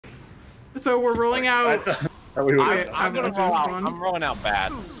So we're rolling out. I'm gonna roll out. I'm rolling out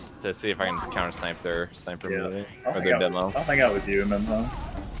bats to see if I can counter snipe their sniper movie or their demo. I'll hang out with you, man.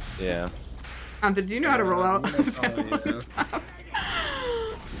 Yeah. Did you know how to roll out?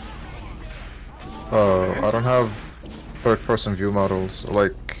 I don't have third-person view models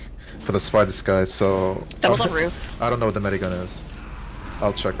like for the spider guy, so Devil's on roof. I don't know what the medigun is.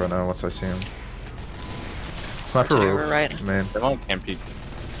 I'll check right now once I see him. Sniper roof, right. man. They won't camp you.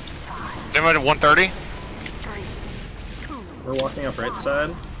 They went at 130. We're walking up right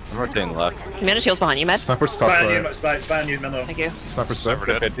side. I'm rotating left. Commander shield's behind you, Med. Sniper's top right. Spy on you, Menlo. Thank you. Sniper's Never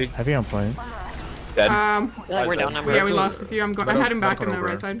did. 50. Heavy on point. Dead. We're down number. Yeah, we lost a few. I'm heading back in the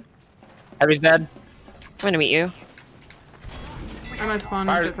right side. Heavy's dead. I'm gonna meet you. I'm at spawn.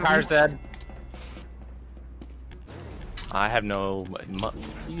 Fire's dead. I have no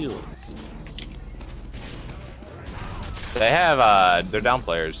heals. They have, they're down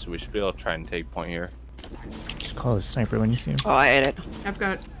players. We should be able to try and take point here. Just call a sniper when you see him. Oh, I ate it. I've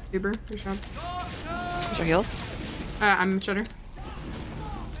got Uber. Good job. Where's your heals? I'm Shutter.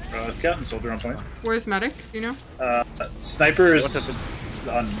 Scout and soldier on point. Where's medic? Do you know? Snipers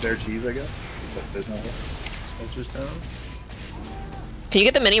on their cheese, I guess. But there's no hole. Soldiers down. Can you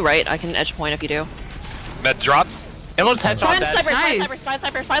get the mini right? I can edge point if you do. Med drop. Emerald's headshot dead. Sniper, Nice.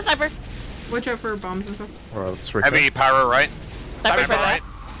 spy sniper. Watch out for bombs and stuff. Alright, let's Heavy pyro right. Sniper right.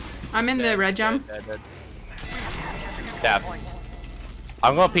 I'm in the red jam. Dead.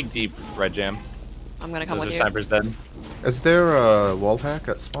 I'm gonna peek deep, red jam. I'm gonna come with you. Sniper's dead. Is there a wall hack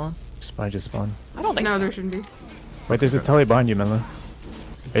at spawn? Spy just spawned. I don't think No, so. there shouldn't be. Wait, there's a telly behind you, Menlo.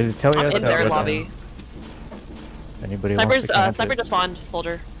 There's a telly I'm in outside their with lobby. them. Anybody Sniper's, wants to camp sniper it? just spawned,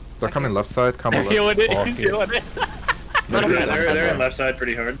 soldier. They're coming left side, combo left. Healing it, Oh, he's healing it. They're in left side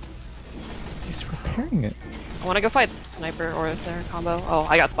pretty hard. He's repairing it. I wanna go fight sniper or if they're combo. Oh,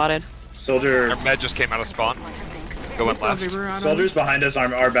 I got spotted. Soldier. Our med just came out of spawn. Going left. Soldiers behind us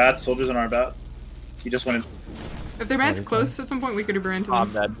are our bats. Soldiers on our bat. He just went in. If their man's close at some point, we could Uber into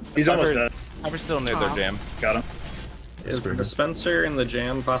I'm them. dead. He's almost dead. I'm still near their jam. Got him. Is the dispenser in the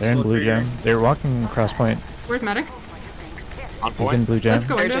jam possible? They're in blue for you? jam. They're walking across point. Where's medic? On He's point. in blue jam. Let's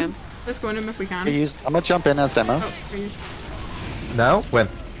go They're into him. jam. Let's go into him if we can. I'm gonna jump in as demo. Oh, are you? Now? When?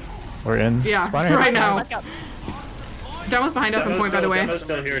 We're in. Yeah, Spawner. right now. Let's go. Demo's behind us on point, by the way. Demo's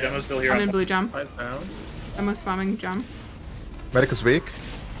still here. Demo's still here. I'm in blue jam. 5 pounds. Demo's spamming jam. Medic is weak.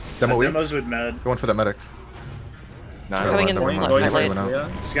 Demo weak. Demo's with med. Going for that medic. Coming in Never this mind. left, right Going lane.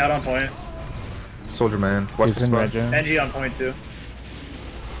 out. Scout on point. Soldier man. Watch He's the in red spot. jam. NG on point too.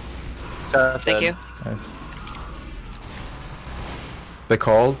 Thank you. Nice. They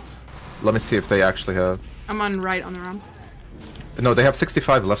called. Let me see if they actually have. I'm on right on the ramp. No, they have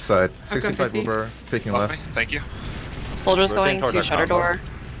 65 left side. got 65 50. Uber, picking Left left. me. Thank you. Soldier's Rotating going towards to our shutter combo. door.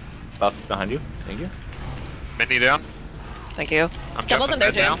 Buff behind you. Thank you. Mini down. Thank you. I'm Devil's jumping in their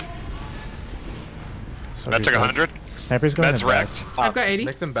med jam. down. So Med took 100. Sniper's going Med's in wrecked. I've got 80.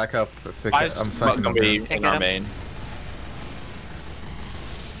 Make them back up if they Spies can. I'm flanking gonna them. be Can't in get our him. main.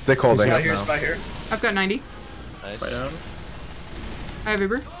 They called. They Spy have here. now. Spy here. I've got 90. Nice. Right down. I have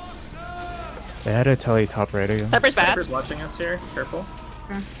Uber. They had a telly top right again. Sniper's bad. Sniper's watching us here. Careful.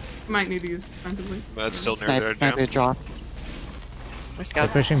 Okay. Might need to use defensively. Med's still near their Sniper jam. drop. We're They're scout.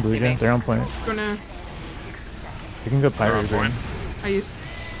 pushing blue jam. They're on point. Gonna. You can go They're on pyro. point. I used.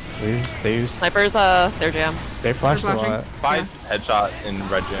 They use. Snipers, their jam. They flashed a flashing. lot. Five headshot in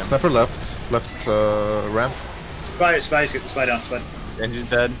red jam. Sniper left ramp. Spy down. Spy. Engine's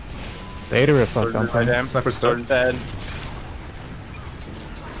dead. They had a reflect on Red point. jam. Sniper's Soldier's dead. dead.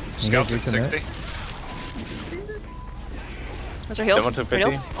 Scout You took guys recommit? 60. Where's our heals? Someone took Our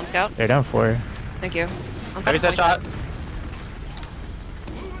 50. heals on scout. They're down 4. Thank you. I'm Heavy coming. headshot.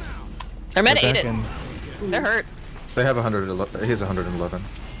 Their men They're ate back it. in. They're hurt. They have 111. He's 111.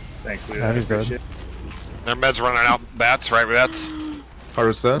 Thanks, Lou. That is dead. Appreciate it. Their med's running out. Bats, right bats.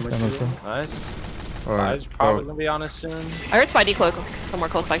 Pyro's dead. Demo's dead. Nice. Alright. Spies probably gonna be on us soon. I heard Spy decloak somewhere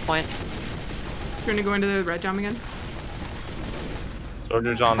close by point. Gonna go into the red jam again.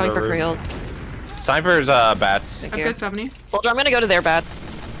 Soldier's on Coming the for roof. heals. Sniper's bats. Thank I've you. got 70. Soldier, I'm gonna go to their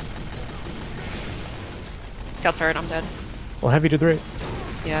bats. Scout's hurt. I'm dead. Well, heavy to the right.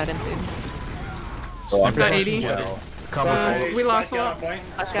 Yeah, I didn't see him. So I'm Got pushing 80. well. Combos We Spy lost a Scout lot. on point.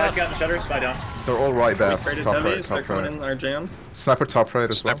 Let's Spy go. Scout and Shutter. Spy down. They're all right bats. Traded Top heavy. right, Start top going right. in our jam. Sniper top right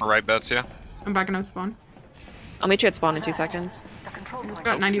as well. Sniper right bats, yeah. I'm backing up spawn. I'll meet you at spawn in 2 seconds.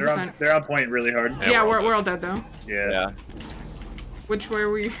 Got 90%. They're on point really hard. Yeah, we're all dead though. Yeah. Which way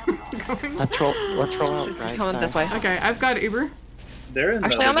are we going? Let's roll out right Coming side. this way. Okay, I've got Uber. They're in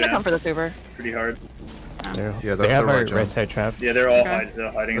Actually, the I'm gonna jam come for this Uber. pretty hard. Yeah, they have they're our right, right side trapped. Yeah, they're all Okay.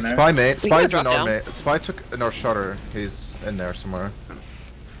 hiding in The there. spy mate. We can Spy's drop in our down. mate. Spy took in our shutter. He's in there somewhere.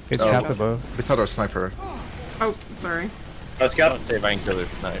 He's Oh. trapped above. It's not our sniper. Oh, sorry. Let's go. Let's see if I can kill this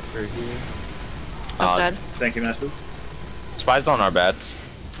sniper here. That's dead. Thank you, Master. Spy's on our bats.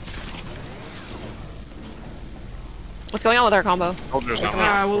 What's going on with our combo? Soldier's not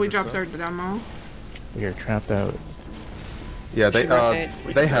Well, we dropped our demo. We are trapped out. Yeah, they Should rotate.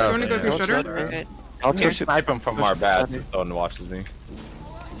 they have. You wanna go through shutter? Okay. Let's go shoot. Snipe him from our bats if someone watches me.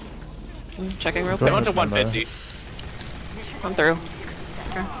 Checking real Go They quick. went to with Mamba. 150. I'm through.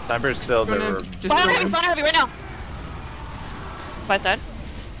 Sniper's still You wanna there. just Spy on go heavy, in? spy on heavy right now. Spy's dead.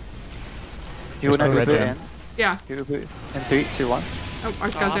 You would There's not no be red in. gem. Yeah. You would be in 3, 2, 1. Oh,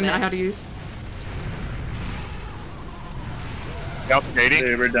 our scouts in. I man. had to use. Yep, 80.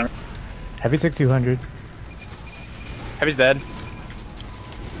 They were done. Heavy 6200. Heavy's dead.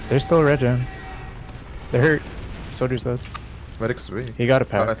 There's still a red gem. They're hurt. Soldier's dead. Medic's weak. He got a Oh,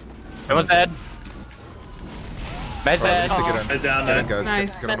 pack. Someone's dead. Med's dead. Take it in. They're down Get in, there. guys. Nice. Get on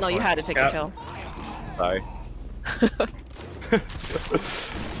the Sentinel, you point. had to take Yeah. the kill. Sorry.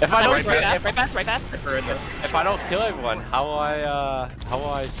 If I don't, Right bats, right bats. if I don't kill everyone, how will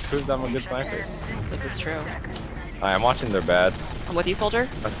I prove that I'm a good sniper? This is true. Alright, I'm watching their bats. I'm with you, soldier.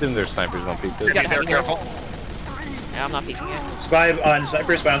 I assume their snipers won't beat He's this. got a They're heavy here. careful. Yeah, I'm not peeking it. Spy on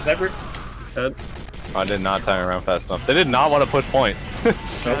sniper. Spy on sniper. Dead. I did not time around fast enough. They did not want to push point.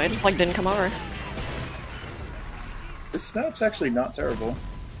 No, it just like didn't come over. This map's actually not terrible.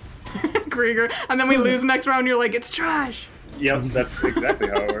 Krieger. And then we lose next round, you're like, it's trash. Yep, that's exactly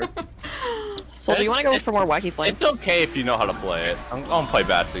how it works. Soldier, you want to go for more wacky flanks? It's okay if you know how to play it. I'm gonna play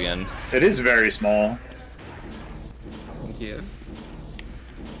bats again. It is very small. Thank you.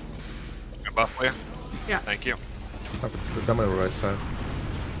 Good buff for you. Yeah. Thank you. The demo right side.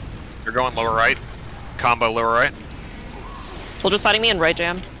 You're going lower right. Combo lower right. Soldier's fighting me in right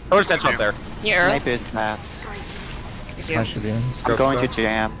jam. Where's that up there? Can you arrow? Sniper's bats. Thank Smash you. should be in. I'm Scout going to star.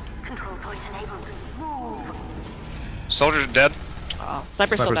 jam. Soldier's dead.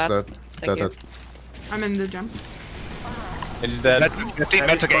 Sniper's still Sniper's bats. dead. Thank you. Dead. I'm in the gem. Ninja's dead. Med 50.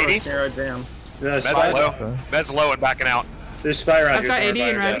 Med took 80. Near our jam. There's Med's spy, low. Med's low and backing out. there's spy around I've here got somewhere 80 by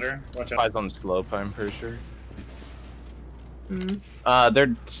in our red. ladder. Watch out. Spies on slope, I'm pretty sure. Mm.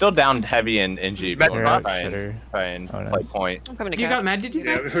 They're still down heavy in NG, but They're we're out trying shitter. and Oh, play nice. point. I'm coming to You cap. got med, did you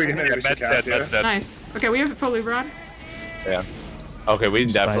say? Yeah, we're gonna Yeah, use Med's the dead. cap here. Med's dead. Nice. Okay, we have fully rod. Yeah. Okay, we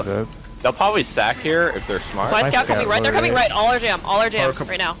Spies definitely. up. They'll probably sack here if they're smart. Spy Spy scout coming scout right. They're lower coming right. right. All our jam. All our jam. Oh, come-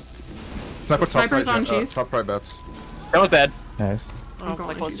 Right now. Sniper top Sniper's right. on yeah, cheese. top right bats. That was dead. Nice. Oh, going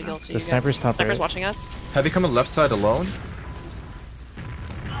like close to to heals to The you guys. sniper's top Sniper's right. watching us. Heavy coming left side alone.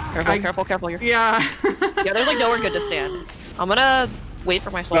 Careful, I- careful, careful. You're... Yeah. Yeah, there's like nowhere good to stand. I'm gonna wait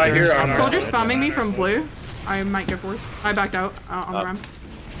for my Spy soldier. here on our Soldier side. spamming me from blue. I might get forced. I backed out on the ramp.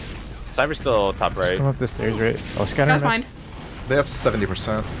 Sniper's still top Just right. come up the stairs right. Oh, scanner. That's mid. fine. They have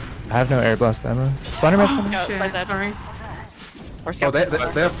 70%. I have no air blast ammo. Spider-Man's coming. Yeah, Shit, Spy's dead. sorry. Or Oh, scouts.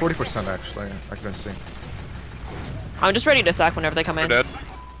 they have 40% actually. I can see. I'm just ready to sack whenever they come We're in. dead.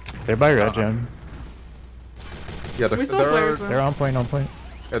 They're by red gem. Yeah, they're We still have players they're, though. They're on point, on point.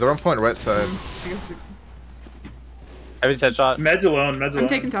 yeah, they're on point right side. I guess we- Heavy's headshot. Med's alone. Med's alone.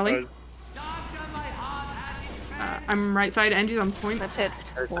 taking tally. I'm right side. Angie's on point. Let's hit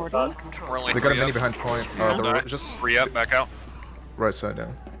 40. We're only They got a 3 mini up. behind point. Yeah. They're Alright. just 3 up, back out. right side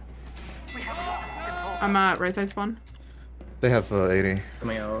down. I'm right side spawn. They have 80.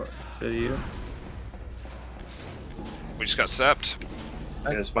 Coming out to you. We just got sepped.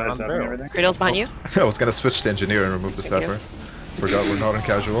 Yeah, spy's up and everything. Cradle's behind you. I was gonna switch to engineer and remove the Thank you. sapper. Forgot we're not in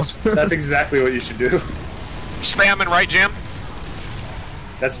casuals. That's exactly what you should do. Spamming right jam.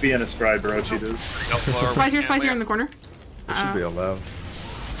 That's being a spry bro, she does. Spies here in the corner. It should be allowed.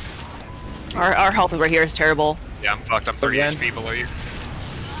 Our health right here is terrible. Yeah, I'm fucked. I'm 30 Again. HP below you.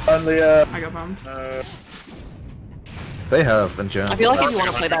 On the I got bombed. They have and jam. I feel like if you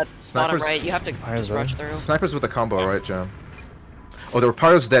want to play that bottom Snipers- right, you have to Fires just there. rush through. Snipers with a combo, right, jam? Oh, the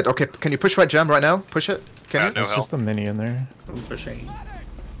Repara's dead. Okay, can you push right jam right now? Push it. Can Yeah, you? no There's help. just a mini in there. I'm pushing.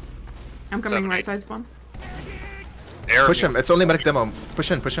 I'm coming 7, right 8. side spawn. Air. Push him. It's only medic demo.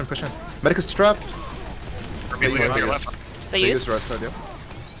 Push in, push in, push in. Medic is trapped. Immediately to your left. They They use. use right side, yeah.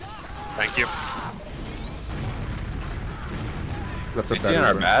 Thank you. That's a You see in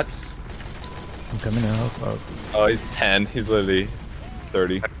our bad. bats? I'm coming out. Oh, Oh, he's 10. He's literally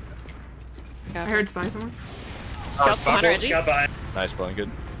 30. I heard spy somewhere. Scouts behind our edgy. Scout behind. Nice blanket.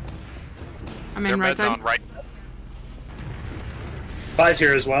 I'm Their in right med's on side. right. Spy's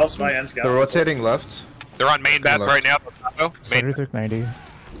here as well. Spy and scout. They're rotating left. They're on main bat left. right now. Oh, main. Soldier took 90.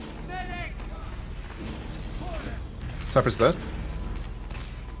 Sniper's dead.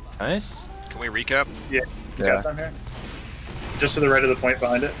 Nice. Can we recap? Yeah. Yeah. Cat's on here. Just to the right of the point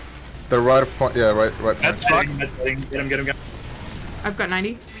behind it. The right of point. Yeah, right point. That's Get him, get him. I've got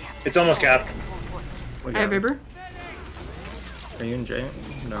 90. It's almost capped. I have Vibur. Are you in J?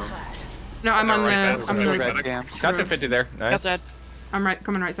 No. No, I'm on right, the. that's I'm right. the. Red jam. Got to 50 there. That's Nice. dead. I'm right.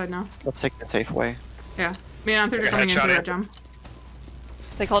 Coming right side now. Let's take the safe way. Yeah. Me and Anthony are Okay, coming into headshot red in. jam.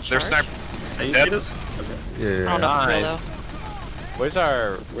 They called Their charge. sniper. Are you Dead. get us? Okay. Yeah, yeah, I don't yeah. know if it's real Nice. though.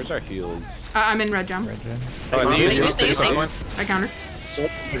 Where's our heals? I'm in red jam. Red gem. Oh, They these- use- they use these- these. I counter. So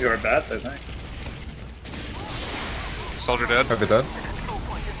with your bats, I think. Soldier dead. Heavy dead.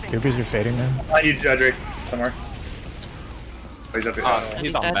 Rubies are fading them. I need Drake somewhere. Oh, he's up here. He's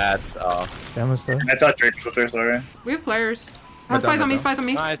He's on dead. bats. Oh, Gemma still. I thought Drake was up there, sorry. We have players. Red Spies down, on me. red Spies on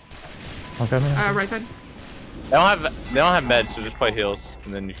me. nice. I'm coming. Right side. They don't have meds, so just play heals,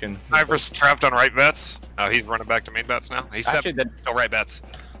 and then you can. Sniper's trapped on right bets. Oh, he's running back to main bets now. He's Actually, seven. Still right bets.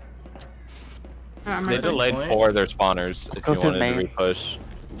 I'm they right side. delayed Point. 4 of their spawners if go you through wanted to main. repush.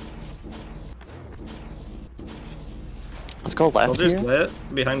 Let's go left Soldier's here.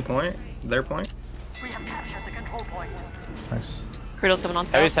 lit. Behind point. Their point. Nice. Kratos coming on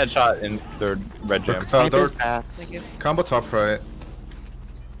Heavy's scout. headshot in the red gem. Sniper's Door- bats. Thank you. Combo top right.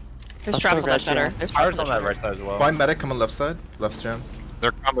 There's Let's traps go on that red shutter. jam. There's traps Ours on that on that shutter. right side as well. Find medic. Come on left side. Left gem.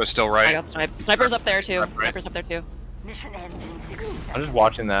 Their combo's still I right. got sniped. Sniper's up there too. Right. Sniper's up there too. I'm just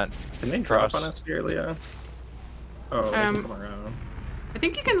watching that. Can they drop Trust. on us here, Leah? Oh, they Um, can come around. I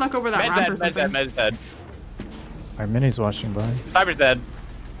think you can look over that Med's ramp dead, or med's dead, something. med's dead. Our mini's watching by. Cyber's dead.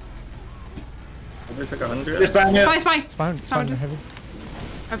 Soldier took 100. Just bang it. Spy, spy. Spawn just- heavy.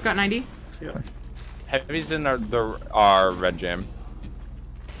 I've got 90. Heavy's in our red gem.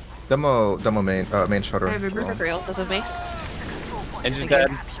 Demo main shutter. I have Vibur. For reals, this is me. Engine's dead.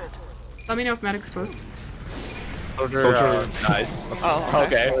 Let me know if medic's close. Soldier. Nice. Oh,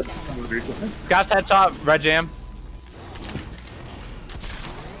 okay. Okay. Scott's headshot, red jam.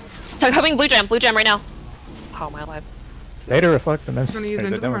 So coming blue gem right now. How am I alive? Later reflect and then. I'm gonna use hey,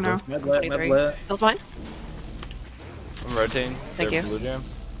 into them or demo no? goes. Med lit, med 23. lit. Feels fine. I'm rotating. Thank Their you. Blue jam.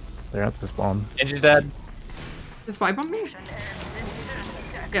 They're at the spawn. Engine's dead. Just spy on me?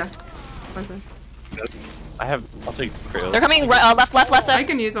 Yeah. Spy side. I'll take Kratos. They're coming right, left. I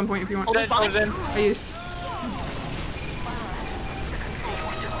can use on point if you want. Soldier's bombing. I used.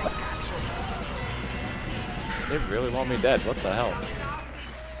 They really want me dead. What the hell?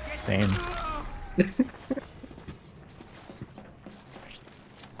 Same.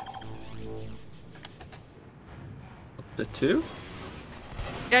 The 2?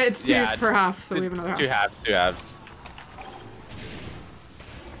 Yeah, it's 2 Yeah, per half, so we have another half. Two halves.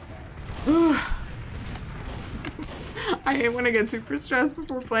 I hate when I get super stressed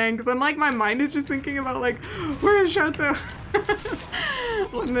before playing because then like my mind is just thinking about like where is Shoto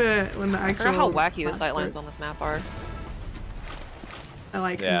when the I actual. forgot how wacky the last sight part. lines on this map are. I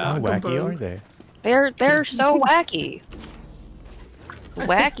like Yeah. How not wacky compose. are they? They're so wacky.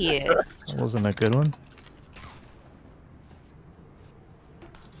 Wackiest. That wasn't a good one.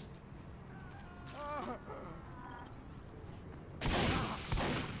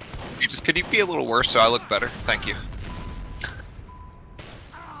 Could you be a little worse so I look better? Thank you.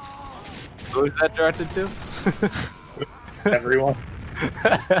 Who is that directed to? Everyone.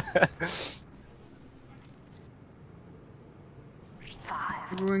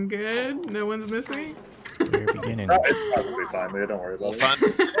 Everyone good? No one's missing? We're beginning. It's probably fine, man. Don't worry about Well, it. fun.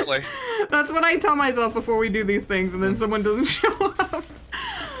 Really. That's what I tell myself before we do these things and then someone doesn't show up.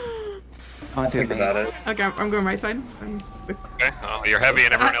 Going through Think about main. it. Okay, I'm going right side. I'm with... Okay. Oh, you're heavy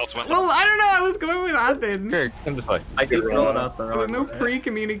and everyone else went left. Well, I don't know. I was going with Athen. Here, come this way. I keep Good rolling run. out the There was wrong no way.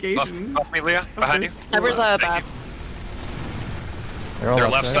 pre-communication. Off me, Leah. Behind you. this. Sniper's Thank bad. you. They're all They're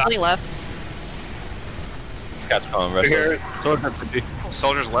left left side. side. 20 left. Scott's calling Here. restless. Soldier 50.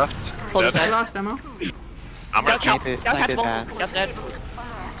 Soldiers left. Soldier's Dead. I dead. lost demo. I'm gonna Scout jump. catch. Sniper- Scout sniper catchable. bats. Scout's dead.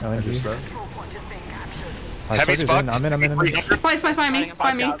 LNG. Heavy Soldier's spot. in. I'm in. 300. Spy me.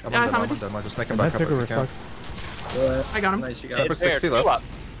 Spy me. I'm on them. Sandwich. Just make them That back up took a if we can. reflect. I got him. Nice, you got Sniper it. 60 Two left.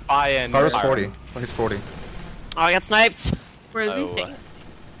 Spy and Power's 40. He's 40. Oh, I got sniped. Where is he? He's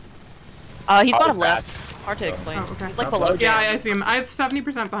bottom Oh, left. Hard to explain. Oh, okay. He's like below Yeah, jam. I see him. I have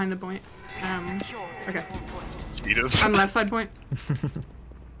 70% behind the point. Okay. Cheetahs. I'm left side point.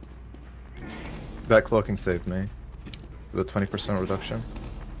 That cloaking saved me. With a 20% reduction.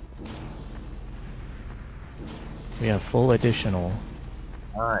 We have full additional.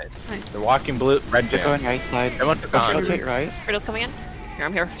 Nice. Nice. They're walking blue, red They're going jam. right side. They want to Let's con. rotate right. Kratos coming in. Here,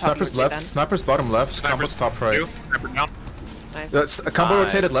 I'm here. talking Sniper's with you, left. Ben. Sniper's bottom left. Sniper's Combo's top right. Two. Sniper down. Nice. That's a combo Nice.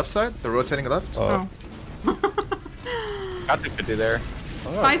 rotated left side. They're rotating left. Oh. Got 250 there.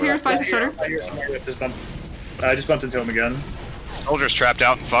 Spy's here, Spy's a shutter. I just bumped into him again. Soldier's trapped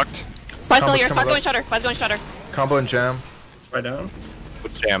out and fucked. Spy's still here. Combo's Spy's going coming shutter. Spy's going shutter. Combo and jam. Right down.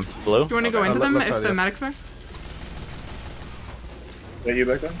 Which jam? Blue? Do you want to go into them if the medics are? Are you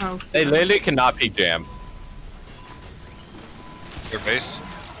back then? Oh. They literally cannot peek jam. Their base.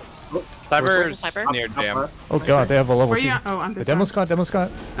 Sniper's Sniper? near jam. Oh god, they have a level Where 2. you at? Oh, I'm The this demo one. Scott, demo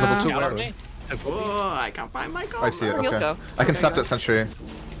Scott. Level 2 Out of where? me. Oh, I can't find my car. I see it, Heals okay. go. I can Okay, snap go. that sentry.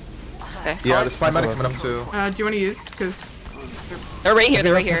 Okay. Yeah, the spy medic coming up too. Do you want to use? Because They're right here.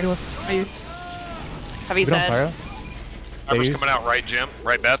 They're right here. I use. Have you We don't said? fire. Sniper's use- coming out right, Jim.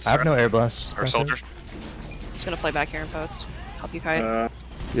 Right, bets. I have no air blast. Or soldiers. Just gonna play back here and post. Help you kite.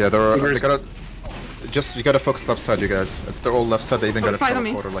 Yeah, they gotta. Just, you gotta focus left side, you guys. They're all left side, they even got a spy on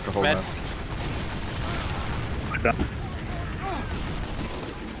me. teleporter like a whole Red. nest.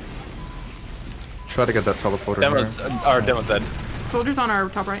 Try to get that teleporter Demo's, here. our demo's dead. Soldiers on our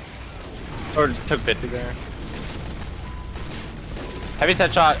top right. Or just took 50 there. Heavy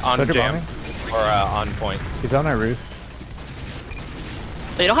set shot on Soldier jam. bombing. Or on point. He's on our roof.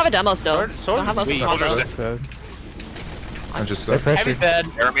 They don't have a demo still. Sword- They don't have most of the Soldier's combo. dead. That's dead. I'm just They're dead. Heavy pressured.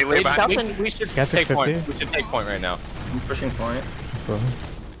 dead. Jeremy, leave behind me. Captain. We should Scout take took point. 50. We should take point right now. I'm pushing point. So,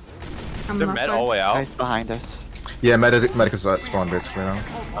 I'm They're left med side. all the way out. Guys behind us. Yeah, medic is at spawn basically now.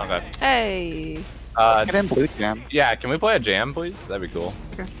 Okay. Hey. Let's get in blue jam. Yeah, can we play a jam, please? That'd be cool.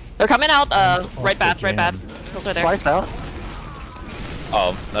 They're coming out. Right the bats. Right jam. bats. Hills are there. Slice out.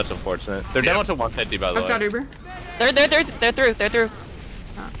 Oh, that's unfortunate. They're demo to 150, by the I've got way. Uber. They're through. They're through.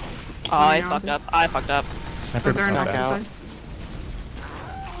 Oh, I yeah. fucked up. I fucked up. sniper But they're in not back Knock bad. out. side.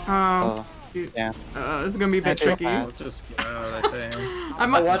 Oh, Shoot. yeah. This is gonna be a bit Sniper tricky. bad. Let's just get out, I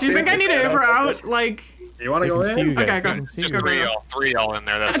think. Do you think I need to Uber out? Like, You wanna They go can see in? you guys. Okay, they go. can see Just you. Go, three y'all. Three y'all in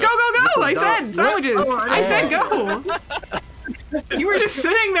there. That's go, it. go, go! I said sandwiches. Oh, I said go. You were just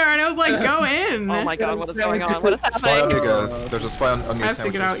sitting there, and I was like, go in. Oh my god, what is going on? What is Spy on you happening? guys. There's a spy on I you have to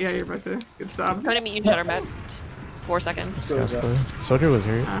get out. sandwiches. Yeah, you're about to get I'm stopped. trying to meet you in shutter med. 4 seconds. Disgusting. Soldier was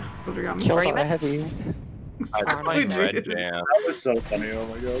hurt. Soldier got me. Kill Where you by at? heavy. I Sorry, red dude. jam. That was so funny, oh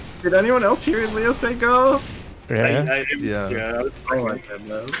my god. Did anyone else hear Leo say go? Yeah. Yeah. I was Oh my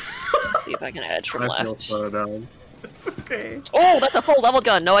goodness. Let's see if I can edge from I feel left. so down. Okay. Oh, that's a full level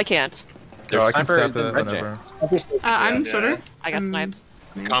gun. No, I can't. No, I can Sniper stab is in it red whenever. I'm shutter. I got sniped.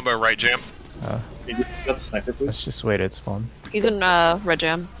 Combo right, Jim. You got the sniper, please? Let's just wait at spawn. He's in red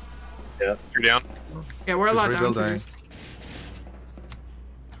jam. You're down. Yeah, we're a He's lot down. So rebuilding. just...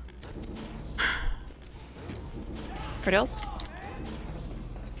 Cardales?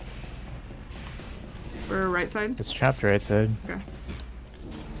 We're right side. It's trapped right side. Okay.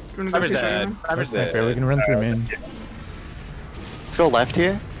 Do you want to go Sniper's through dead. side? Sniper's Sniper, we dead. can run through main. Let's go left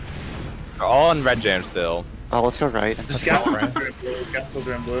here. They're all in red jam still. Oh, let's go right. Scout soldier in blue. Scout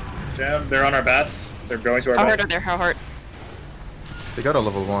soldier in blue. Jam, they're on our bats. They're going to our How hard bats. are there? How hard? They got a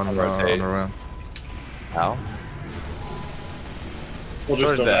level 1 on rotate. the round. Ow.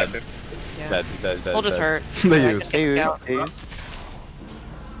 Soldier's still dead. active. Yeah. Dead. Soldier's hurt. They Yeah, I use. can Hey, scout.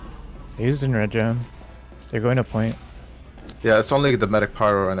 They used in red jam. They're going to point. Yeah, it's only the medic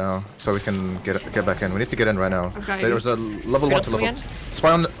pyro right now, so we can get back in. We need to get in right now. Okay. There was a level 1 else to coming level. Spy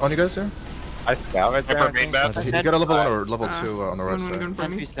on you guys here? I scout right there. Sniper main bats. You got a level 1 or level 2 on the right One wanna go side. in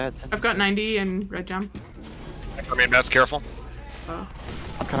front of me. Sentry's dead. I've got 90 and red jam. Sniper main bats. Careful.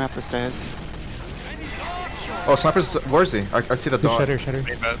 I'm coming up the stairs. Oh, sniper's. Where is he? I see the dot. Shutter.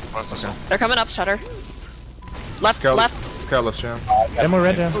 Main bats. Last assault. They're coming up, shutter. Left, Scout left. left jam. Demo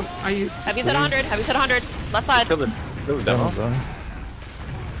red jam. I used. Heavy's at 100. Heavy's at 100. Left side. Kill the demo. Demo's on.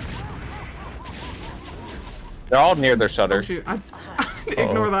 They're all near their Oh, shutter. shoot.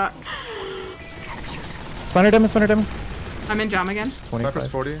 Ignore that. Spawner demo. I'm in jam again. Sniper's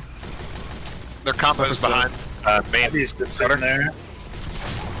 25. 40. Their combo is behind. Main. He's just sitting there.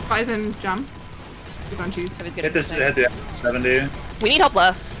 Spy's in jam. He's on cheese. Heavy's Hit getting this, insane. hit the 70. We need help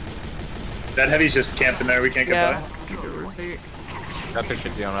left. That heavy's just camping there, we can't get Yeah. by. Got their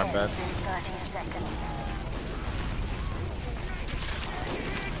shit on our beds.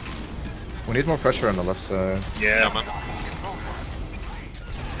 We need more pressure on the left side. Yeah. Coming.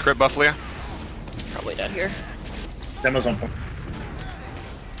 Crit buff, Leah. Probably dead here. Demo's on point.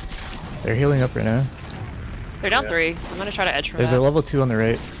 They're healing up right now. They're down Yeah. 3. I'm gonna try to edge from There's that. a level 2 on the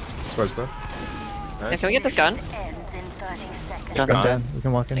right. Spy's left. Yeah, can we get this gun? Gun's dead. We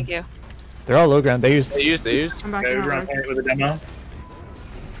can walk in. Thank you. They're all low ground. They used. They used. I'm back Okay, we now. ran Like, point with a demo.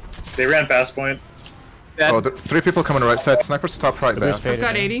 They ran past point. Dead. Oh, 3 people coming right side. Sniper's top right There's back. faded I've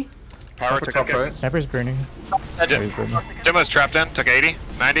got now. 80. Power Sniper took top a right. Sniper's burning. Oh, he's dead. Demo's trapped in. Took 80.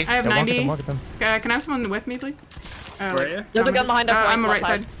 90. I have Yeah, walk at 90. them, walk at them. Can I have someone with me, please? Where are you? There's a gun behind our I'm right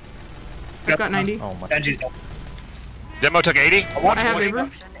side. side. I've got 90. Oh my. Genji's down. Demo took 80. I have Vapor.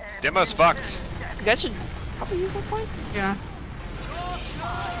 Demo's fucked. You guys should probably use that point. Yeah.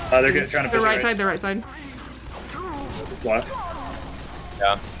 They're trying to The push right it side, the right side. What?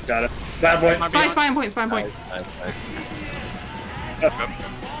 Yeah. Got it. Bad boy. Spine point, spine point. Nice.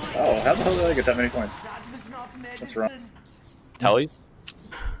 Oh, how the hell did I get that many points? That's wrong. Tellies?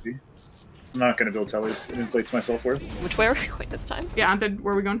 I'm not gonna build tellies. It inflates my self-worth. Which way are we going this time? Yeah, Anthony,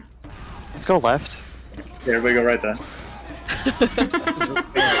 where are we going? Let's go left. Yeah, everybody go right then.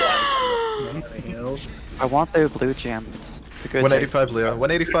 I want their blue gem. It's a good 185, Leo.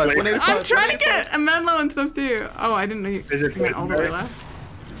 185. 185. I'm trying to get a Menlo and stuff too. Oh, I didn't know you went all the way left.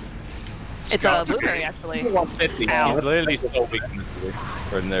 It's a blueberry actually. 150. Ow. He's literally so weak in this blue.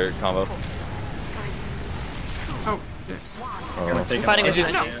 Or in their combo. Oh, shit. Oh. Take Fighting it.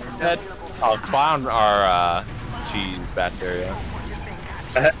 with No. Oh, spawn our cheese back area.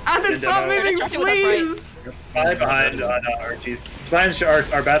 Anthony, stop moving, Try to with that right. please! Behind Archie's. Behind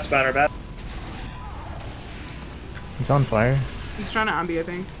our bat spawn, our bat. He's on fire. He's trying to ambi, I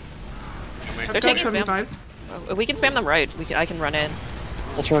think. They're I've got taking spam. 75. If we can spam them right, I can run in.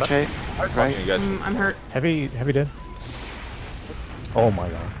 Let's rotate. Right. You guys. I'm hurt. Heavy dead. Oh my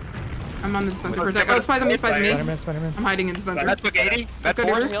god. I'm on the dispenser protect. Oh, spies on me, spies on me. Spider-Man. I'm hiding in dispenser. That took 80. That's Good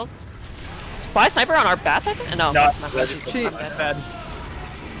force. yours. Spy sniper on our bats, I think? No, No, that's not that's- bad. She- Not bad. I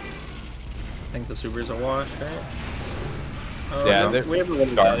think the supers are washed, right? Oh, Yeah, no, they're we have a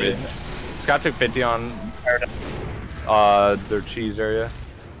little garbage. guy. Scott took 50 on their cheese area.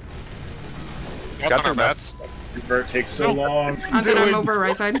 What's on our bats? Revert takes so long. Anthony, I'm over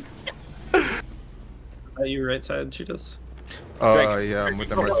right side. Are you right side, Cheetos? Yeah, I'm with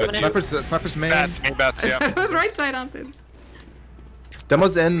them right side. Snipers main. Main bats, I yeah. said it was right side, Anthony.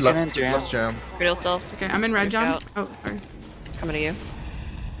 Demo's in, left, Come in, jam. left jam. Cradle still. Okay, I'm in red Reach jam. out. Oh, sorry. Coming to you.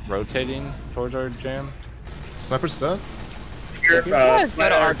 Rotating towards our jam. Sniper's dead. Here, Go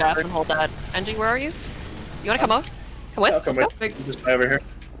to our bats and hold that. Angie, where are you? You wanna come up? Come with? I'll come Let's with. go. Just by over here.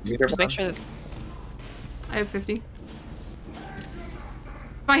 Just make sure that I have 50.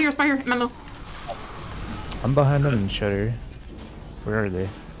 Spy here, Menlo. I'm behind them in Shutter. Where are they?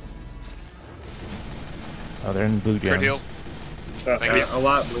 Oh, they're in blue Crit jam. heals. Thank you. A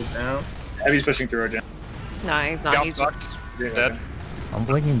lot blue down. Heavy's pushing through our jam. no, he's not. Scout He's sucked. Dead. I'm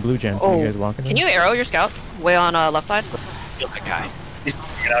blinking blue jam. Can you guys walk in? Can you arrow your scout? Way on left side? Kill that guy. He's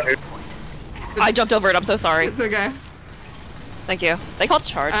get out here. I jumped over it, I'm so sorry. It's okay. Thank you. They called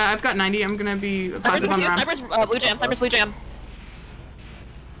charge. I've got 90. I'm gonna be Snipers passive with on you, ramp. snipers blue jam, snipers blue jam.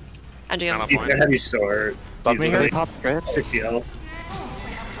 Angie, Down I'm a point. Heavy's so hurt. Stop He's me here. literally Pop grid. 60 health.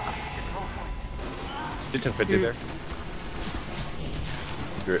 He took 50 there.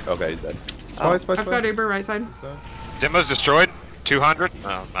 Okay, he's dead. Spy. I've got Uber right side. Demo's destroyed. 200.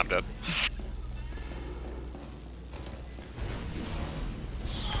 Oh, I'm dead.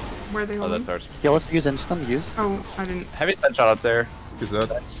 Where are they Oh, holding? that's ours. Yeah, let's use instant use. Oh, I didn't. Heavy headshot up there. He's dead.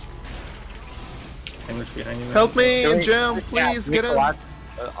 Sandwich behind you. Help me Can in we- jam, please get in.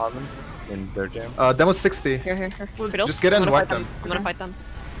 On them in their jam. Demo's 60. here. Cradles. just get in I'm and gonna wipe fight them. I'm gonna fight them.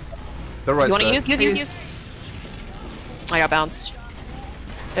 The right You wanna side. use? I got bounced.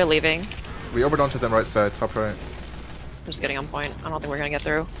 They're leaving. We overed onto them right side, top right. I'm just getting on point. I don't think we're gonna get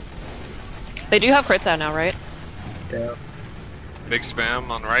through. They do have crits out now, right? Yeah. Big spam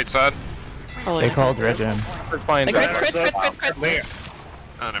on the right side. Holy They called red jam. We're playing Hey, that. crits.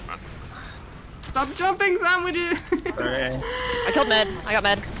 Oh, never mind. Stop jumping, sandwiches. Alright. I killed med. I got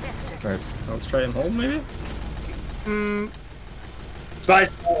med. Nice. Let's try and hold maybe? Spy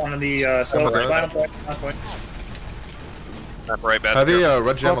on the slow. Okay. Spy on point. Snap right bats. Heavy, careful.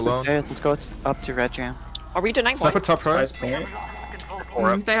 red Go jam up the alone. stairs. Let's go up to red jam. Are we denying Sniper point? top right. Spice point.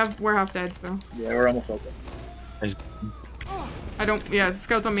 We're half dead, so. Yeah, we're almost open. I don't. Yeah,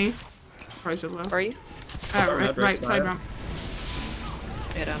 scouts on me. Probably should Where low. are you? Right side ramp.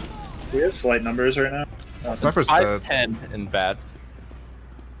 Hit him. We have slight numbers right now. Sniper's dead. 510 in bats.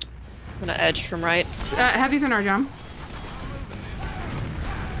 I'm gonna edge from right. Heavy's in our jam.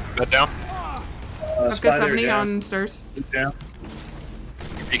 Bed down. I've Spy got there, 70 jam. on stairs. Jam.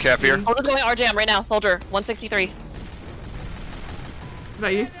 Recap here. Soldier's going RJM right now. Soldier, 163. Is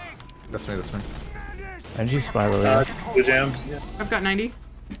that you? That's me, that's me. NG spiral. Blue jam. I've got 90.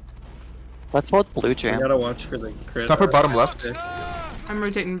 Let's hold blue We jam. gotta watch for the crit. Sniper bottom left. I'm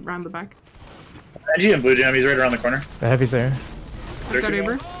rotating around the back. Angie and blue jam. He's right around the corner. The heavy's there. I've got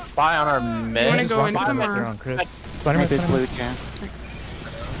Uber. Spy on our mid. You wanna go into them They're or on Chris. Spider-Man. Sniper's Spider-Man. blue jam.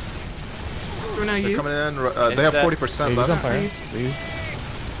 we're not They're use? coming in. They have 40% Hey, he's on left. fire. Please. Please.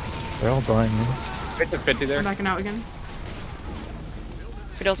 They're all dying. Man. 50 there. I'm backing out again.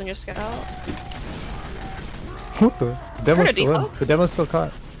 Fidel's in your scout. What the? Demo's Heard a still in. default? The demo's still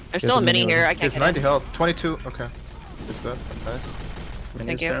caught. There's still a mini here. I can't It's get 90 it. health. 22. Okay. Is that nice?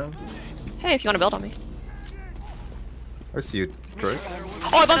 Thank you. Hey, if you want to build on me. I see you, Drake.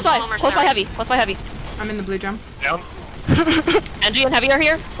 Oh, I'm side. Close by heavy. Close by heavy. I'm in the blue jump. Down. NG and heavy are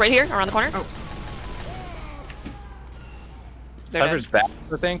here. Right here, around the corner. Oh. They're Cyber's dead. back,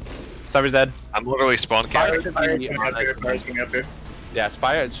 I think. Cyber's dead. I'm literally spawn capped. Fire's coming up here. Fire's coming up here. Yeah,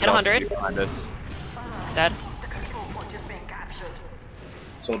 Spire should Hit also 100. be behind us. Dead.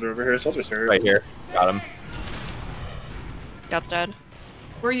 Soldier over here. Soldier's here. Right here. Got him. Scout's dead.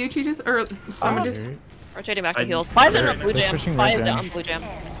 Where are you, Cheetahs? Or someone just. Rotating back to heal. Spy's in the blue They're jam. pushing Spy red is jam. down blue jam.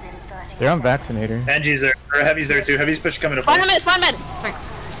 They're on Vaccinator. Angie's there. Or Heavy's there too. Heavy's push coming to Spawn fight. mid, spawn mid. Thanks.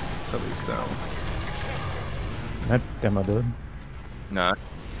 He's down. That demo dude. Nah.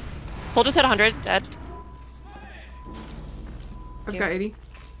 Soldier's hit 100. Dead. I've got 80.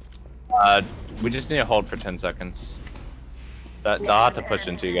 We just need to hold for 10 seconds. They'll have to push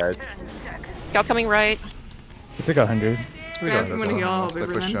into you guys. Scout's coming right. He took 100. We Yeah, got if this you wanna one. heal, I'll Once they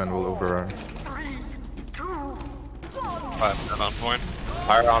Uber push then. in, we'll overrun. Alright, on point.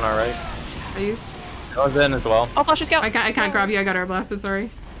 Fire on our right. I used. Goes in as well. Oh, flash your scout. I can't grab you. I got air blasted. Sorry.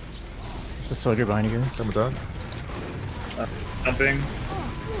 It's a soldier behind you guys. I'm done. Jumping.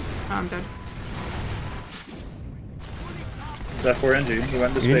 Oh, I'm dead. That 4 Angie. He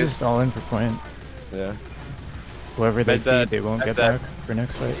went to You can space. just all in for point. Yeah. Whoever they That's that- feed, they won't get that's back for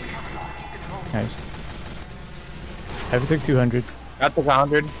next fight. Nice. Heavy took 200. Got the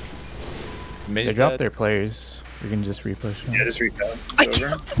 100. They dropped their players. We can just repush them. Yeah, just recap. I Over.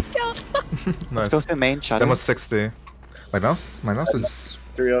 killed the scout. Let's Nice. go to main shot. Demo 60. My mouse? My mouse is...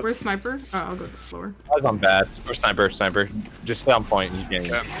 3 up. Where's sniper? Oh, I'll go lower. I was on bad. Or sniper. Just stay on point. You can't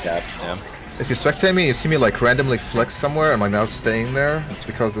Yeah. cap. Yeah. If you spectate me, you see me like randomly flex somewhere and my mouse staying there. It's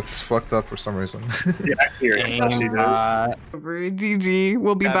because it's fucked up for some reason. Yeah, here. Over. GG.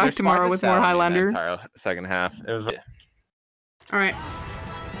 We'll be Yeah, back they tomorrow sparked with us more out in the Highlander. entire second half. It was. All right.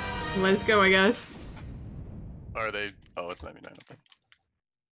 Let's go, I guess. Are they? Oh, it's 99. Okay.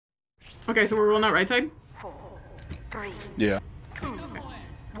 Okay, so we're rolling out right side. Yeah.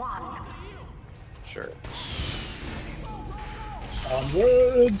 Sure.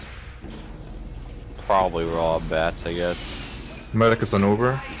 Onwards. Probably we're all bats, I guess. Medic is on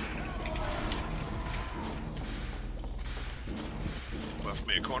over. Left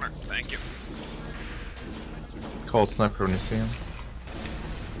me a corner. Thank you. Called sniper when you see him.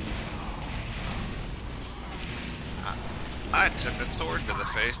 I took a sword to the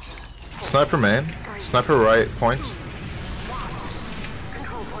face. Sniper main. Sniper right point.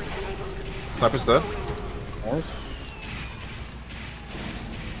 Sniper's dead.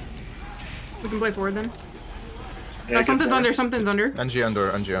 We can play forward then. Yeah, Something's good under. Something's under. NG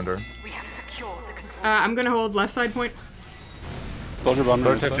under. I'm gonna hold left side point. Soldier bomb.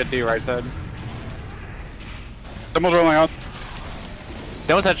 Go to 50 right side. Demo's rolling out.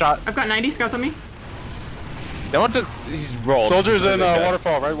 Demo's headshot. I've got 90 scouts on me. Demo took. He's rolled. Soldiers in Okay.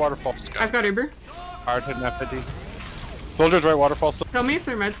 waterfall, right waterfall. I've got Uber. Hard hitting that 50. Soldiers right waterfall still. Tell me if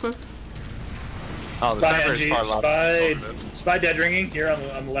their med's close. Oh, the Spy sniper is NG. far left. Spy dead ringing here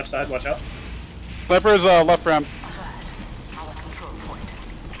on the left side. Watch out. Sniper's left ramp.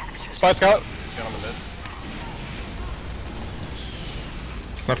 Spy scout. Get on the mid.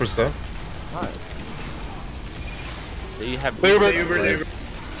 Sniper's dead. You have. They were- Uber.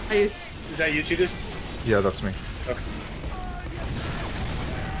 I used. Is that you, Cheetahs? Yeah, that's me. Okay.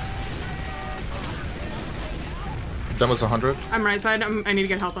 Demo's 100. I'm right side. I need to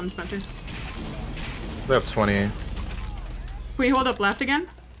get help on Spencer. Can They have 20. we hold up left again?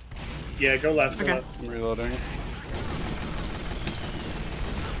 Yeah, go left. Go Okay. left. I'm reloading.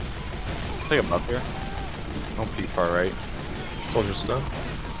 Take him up here. Don't peek far right. Soldier's dead.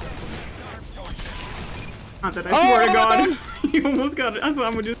 Not that I swear to God. You almost got it.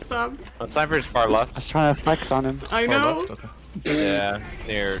 Someone just stopped. The sniper is far left. I was trying to flex on him. I Far know. left? Okay. Yeah,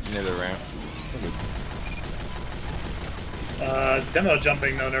 near the ramp. Demo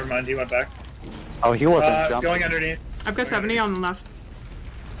jumping. No, never mind. He went back. Oh, he wasn't jumping. Going underneath. I've got 70 on the left.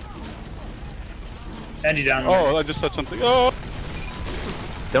 Angie down. Oh, I just said something. Oh!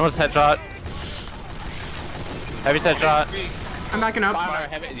 Demo's headshot. Heavy's headshot. I'm backing up. Fire,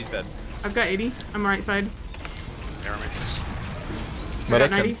 heavy. He's dead. I've got 80. I'm right side. Never mind this.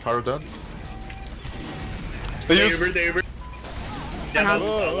 Medic 90. and Haru dead. They They use. Uber. They Uber. Demo.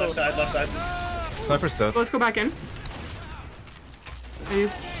 Uh-huh. Left side. Left side. Sniper's dead. Let's go back in. I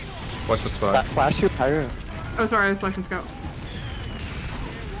used. Watch the spy. Flash your pyro. Oh, sorry. I was selecting scout.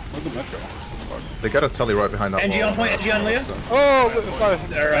 Where'd the met go? They got a telly right behind that NG wall. on point, NG on Leah. Oh,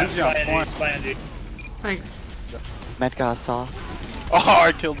 Spy NG, spy NG. Thanks. Med got saw. Oh,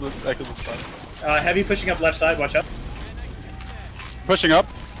 I killed the spy. Heavy pushing up left side, watch out. Pushing up.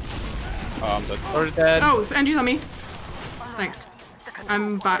 I'm dead. Soldier's dead. Oh, so NG's on me. Thanst.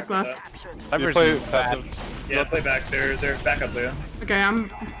 I'm back left. You play passive. Yeah, play back. They're back up, Leah. Okay,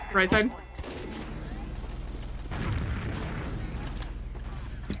 I'm right side.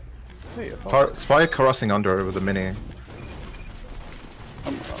 Spy crossing under with a mini.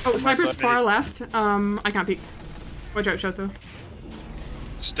 Oh, sniper's far left. I can't peek. Watch out, Shoto.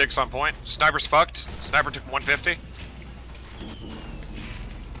 Sticks on point. Sniper's fucked. Sniper took 150.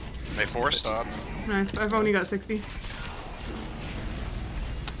 They forced. Nice. I've only got 60.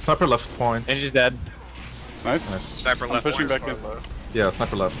 Sniper left point. NG's dead. Nice. Sniper left. Pushing back in. Yeah,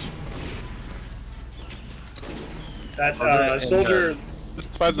 sniper left. That soldier.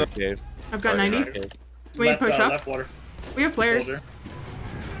 Spy's up. I've got 90. We push up. Left water. We have players.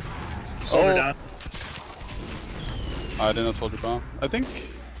 Soldier down. I didn't have soldier bomb. I think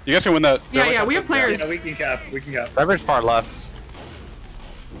you guys can win that. Yeah, we have players. Yeah, we can cap. Sniper's far left.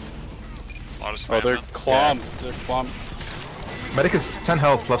 A lot of spam. Oh, they're man. clomb. They're clomb. Medic is 10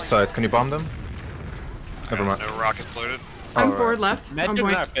 health left side. Can you bomb them? Never mind. No rocket loaded. I'm forward left. Med On took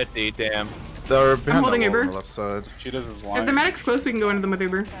point. not 50, damn. They're behind holding that wall Uber. on the left side. Cheetahs is If lying. the medic's close, we can go into them with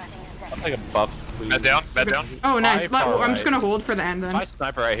Uber. I'll take a buff, please. Med down. Med down. Oh, nice. Spy far I'm just right. gonna hold for the end then. My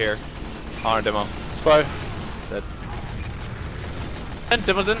sniper right here. On a demo. Spy. Dead. And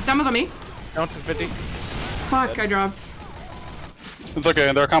demo's in. Demo's on me. Down to 50. Fuck, I dropped. It's okay,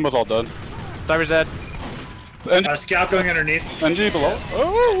 and their combo's all done. Sniper's dead. Scout going underneath. NG below.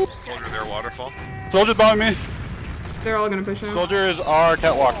 Oh! Soldier there. Waterfall. Soldier's bombing me. They're all gonna push him. Soldier is our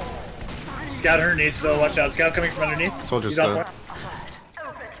catwalk. Scout underneath, so watch out. Scout coming from underneath. Soldier's He's on dead. point.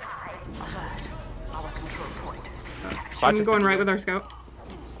 I'm going right with our scout.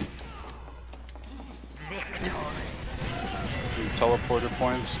 Teleporter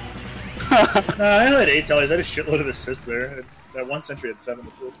points. I had 8 tellies. I had a shitload of assists there. That one sentry had 7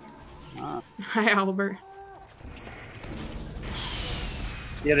 assists. Hi, Albert.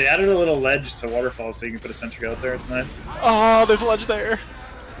 Yeah, they added a little ledge to waterfall so you can put a sentry out there. It's nice. Oh, there's a ledge there.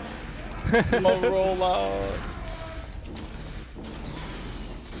 Roll out.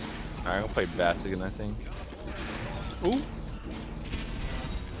 Alright, I'll play Bats again, I think. Ooh.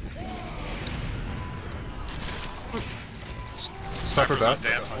 Sniper back.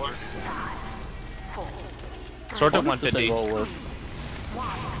 Dance floor. Sword to 150.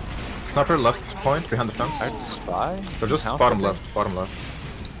 Sniper left point behind the fence. Spy? They're just bottom left. Bottom left.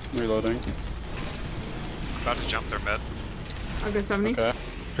 Reloading. About to jump their med. I've got 70. Okay.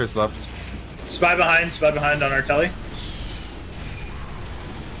 Here's left. Spy behind on our telly.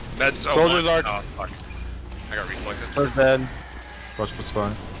 Med's oh, Soldiers one. are. Oh, fuck. I got reflected. Sniper's dead. Watch for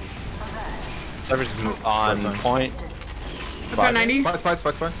spy. Sniper's on point. I've got 90.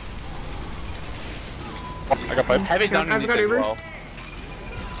 Spy. I got pipe. Heavy's I've underneath got as Uber. well.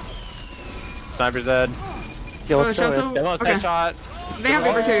 Sniper's dead. Yeah, let's Oh, go. Shoto. Demo's Okay. headshot. They have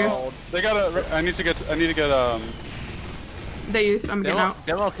Uber too. Oh, they gotta. I need to get. They use. I'm getting out.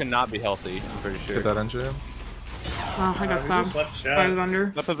 Demo cannot be healthy, I'm pretty sure. Get that engine. Oh, I got We stopped just left by the shot.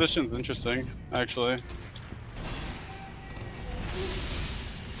 thunder. That position's interesting, actually.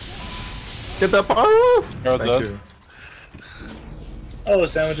 Get that bar! Guard Thank dead. you. Oh, the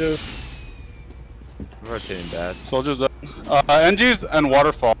sandwiches. Rotating Bats. Soldiers dead. NGs and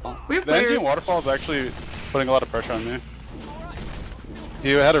waterfall. We have The NG players. and waterfall is actually putting a lot of pressure on me. He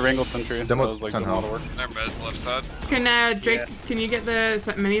had a wrangled sentry. That Demo's was like 10 doing a lot of health. work. Their med's left side. Can Drake? Yeah. Can you get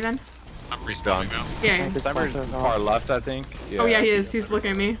the mini then? I'm respawning now. Yeah. Sniper's far left, I think. Oh yeah, he is. He's looking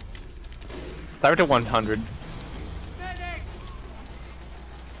at me. Sniper to 100.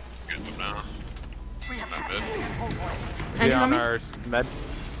 Getting them now. Not good. And Yeah, on coming. our med.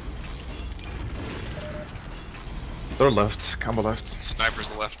 They're left. Combo left.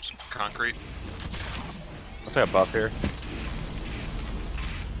 Sniper's left. Concrete. I'll take a buff here.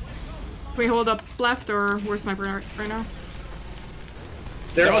 Can we hold up left or we're sniper right now?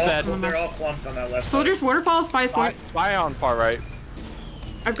 They're Demo's all dead. clumped on that left side. Soldiers waterfall. Spies point. Spy on far right.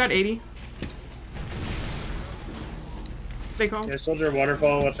 I've got 80. They call. Yeah, soldier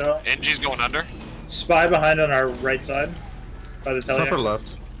waterfall. Watch out. NG's going under. Spy behind on our right side. By the telly. Sniper left.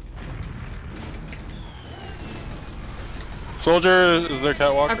 Soldier is their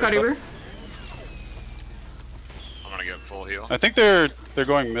catwalk. I've got Uber. I'm gonna get full heal. I think they're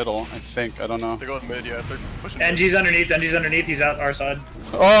going middle. I think. I don't know. They're going mid, yeah. They're pushing NG's underneath. NG's underneath. He's out our side.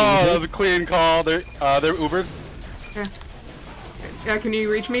 Oh, that was a clean call. They're Ubered. Yeah. Yeah. Can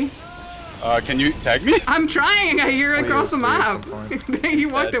you reach me? Can you tag me? I'm trying. You're across the map. You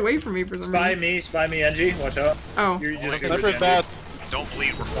walked Dead. away from me for some reason. Spy me, NG. Watch out. Oh. You're just Sniper's bad. Don't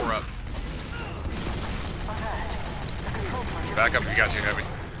bleed, we're 4 up. Back up, you got too heavy.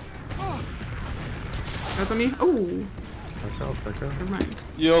 That's on me. Oh. Back out. Never mind.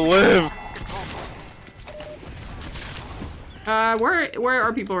 You'll live. Where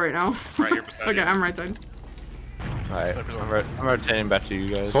are people right now? Right here beside Okay, you. I'm right side. Alright, I'm rotating back to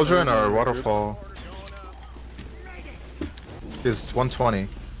you guys. Soldier in our waterfall. Is 120.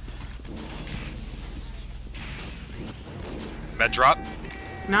 Med drop.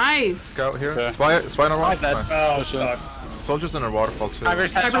 Nice. Scout here. Okay. Spy in our waterfall. Nice. Oh, Push in. fuck. Soldiers in our waterfall too.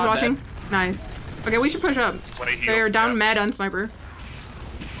 Sniper's Sniper's watching. Nice. Okay, we should push up. Play heal. They're down Yeah. med on sniper.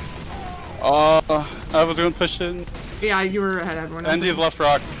 I was going to push in. Yeah, you were ahead of everyone else. NG's left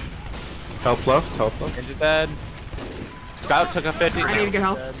rock. Help left. Help left. Ninja dead. Scout took a 50. I need to get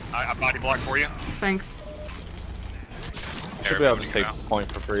health. I body block for you. Thanks. Should be able to take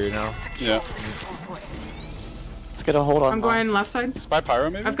point for free now. Yeah. Let's get a hold on. I'm going left side. Spy pyro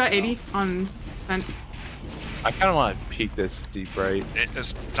maybe? I've got 80 on fence. I kind of want to peek this deep right.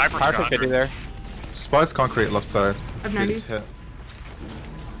 Sniper's Power got 50 100. there. Spy's concrete left side. I have 90. He's hit.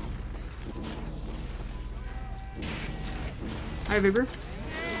 I have Uber.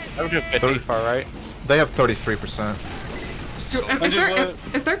 I would do 50 far right. They have 33%.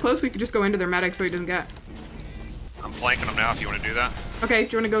 If they're close, we could just go into their medic so he doesn't get. I'm flanking them now if you want to do that. Okay,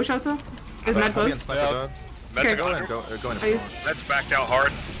 do you want to go shot though? Is med close? Yeah. Med's Okay. a 100. Go in. Please. Med's backed out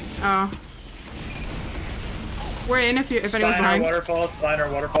hard. Oh. We're in if anyone's Spy in our behind. waterfall. Spy in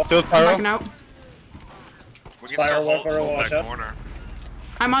our waterfall. Field I'm pyro. backing out. We can Spiral still hold warfare, that watch out. corner.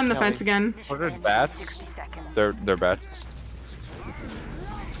 I'm on the fence again. What are bats? They're bats.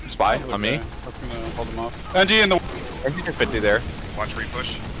 Spy on me. I'm gonna hold them off. NG in the. NG took 50 there. Watch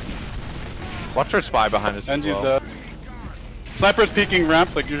repush. Watch for spy behind us. NG's as well. dead. Sniper's peeking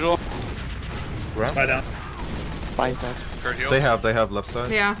ramp like usual. Spy down. Spy's dead. Kurt heals. They have left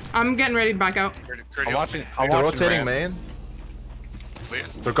side. Yeah, I'm getting ready to back out. Kurt I'm heals. watching. They're rotating main. Clear.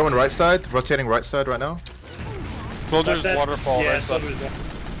 They're going right side. Rotating right side right now. Soldier's Left side. waterfall. Yeah, right side. soldier's down.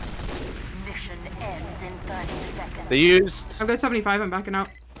 They used. I've got 75, I'm backing out.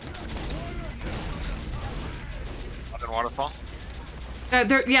 Under waterfall.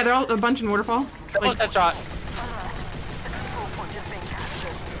 They're all a bunch in waterfall. Triple headshot.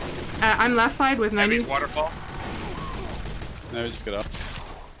 I'm left side with 90. Heavy's waterfall. No, just get up.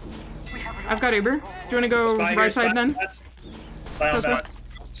 I've got Uber. Do you want to go Spy here, right spy side then? bats. Spy on Okay. bats.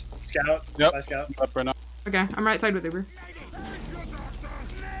 Scout. Yep. Spy scout. Up right now. Okay, I'm right side with Uber.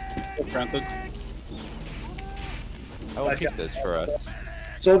 Granted. I will keep this for us.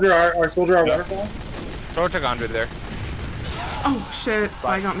 Soldier, our soldier, our Yeah. waterfall. Throw took 100 there. Oh shit,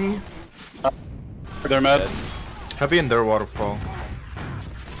 Spy got me. They're mad. Heavy in their waterfall.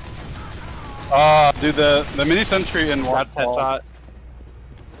 Dude, the mini sentry in Watch waterfall. headshot.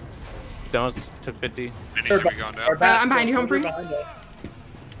 Demos took 50. Mini should be gone Our down. bat- I'm behind you, soldier Humphrey. behind us.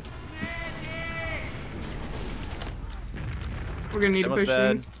 We're gonna need to Demos push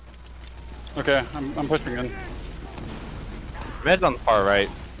dead. in. Okay, I'm pushing in. Med's on the far right.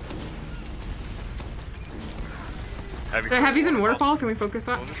 Heavy The heavy's in waterfall, can we focus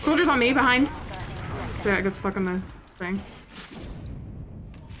on? Soldier's on me behind. Yeah, I got stuck on the thing.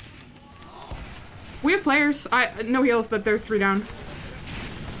 We have players. No heals, but they're 3 down.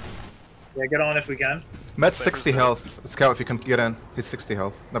 Yeah, get on if we can. Met 60 health. Scout if you can get in. He's 60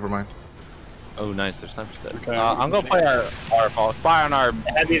 health. Never mind. Oh, nice. There's sniper's dead. Okay. I'm gonna play our waterfall. Spy on our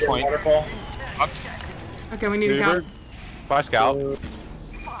Heavy in point. waterfall. Up. Okay, we need to Uber. count. Spy scout.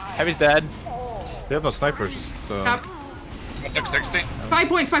 Heavy's dead. They have no sniper. Just Cap. I took 60. Spy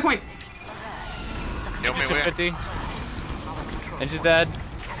point, spy point. Heal me, Took Leah. 50. Engine's dead.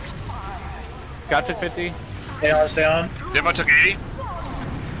 Scout took 50. Stay on, stay on. Demo took 80.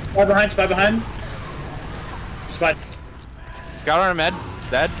 Spy behind, spy behind. Spy. Scout on our med.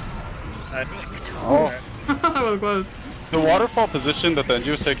 Dead. Nice. Oh. That was close. The waterfall position that the NG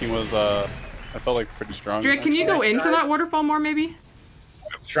was taking was, I felt like pretty strong. Drake, can you go into that waterfall more, maybe?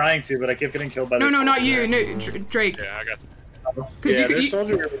 Trying to, but I kept getting killed by No, their not soldier. you. No, Drake. Yeah, I got. Yeah, you could- their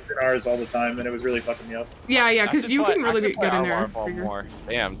soldier was in ours all the time, and it was really fucking me up. Yeah, I because should you play- can I really should play get in our there. waterfall Krieger. more.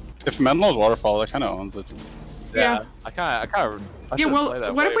 Damn. If Menlo's waterfall, that kind of owns it. Yeah. I kind of. Yeah,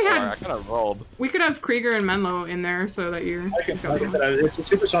 well, what if we had- I kind of rolled. We could have Krieger and Menlo in there so that you're. I can get that. It's a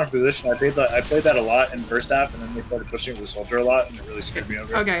super strong position. I played that a lot in the first half, and then they started pushing the soldier a lot, and it really screwed me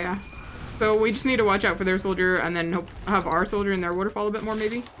over. Okay, yeah. So we just need to watch out for their soldier and then have our soldier in their waterfall a bit more,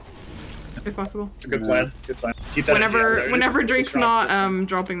 maybe, if possible. It's a good plan. Good plan. Keep that Whenever Drake's not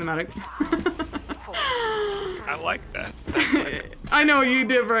dropping the medic. I like that. I know you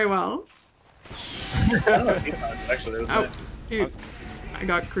did very well. Actually, that was I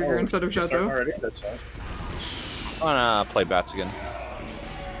got Krieger instead of Shoto. already. That's fast. I wanna play bats again.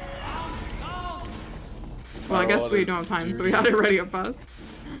 Well, I guess we don't have time, so we had it ready up fast.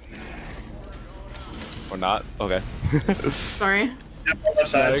 Or not? Okay. Sorry. Yep, left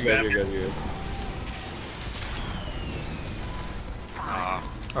side. You're good. I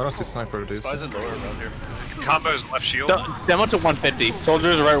don't see sniper to do. Spies in lower around here. Combos left shield. Demo to 150.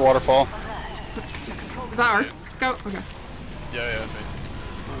 Soldiers right waterfall. Is that ours? Scout? Okay. Yeah.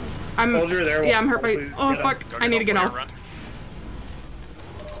 I'm. Soldier there. Yeah, I'm hurt by. Oh fuck! I need to get off.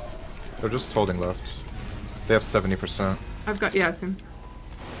 They're just holding left. They have 70%. I've got soon.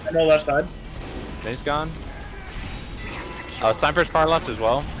 I know left side. He's gone. Sniper's far left as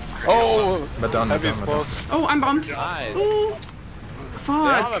well. Oh, Madonna. Oh, I'm bombed. Nice. Ooh. They don't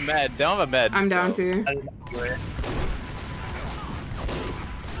have Fuck. a med. They don't have a med. I'm down so. too.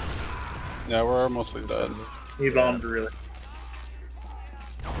 yeah, we're mostly dead. He bombed really.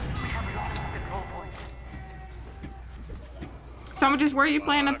 Sandwiches, where are you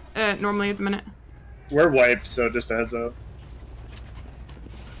playing normally at the minute? We're wiped, so just a heads up.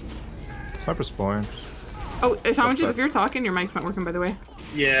 Sniper's point. Oh, Sandwiches, if you're talking, your mic's not working, by the way.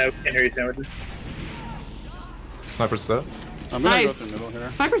 Yeah, we can hear you, sandwiches. Sniper's dead. I'm gonna go Nice. through middle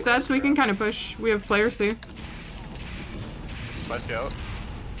here. Sniper's dead, so we can kind of push. We have players too. Spy scout.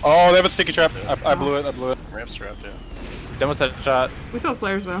 Oh, they have a sticky trap. I blew it. Ramp's trapped, yeah. Demo set shot. We still have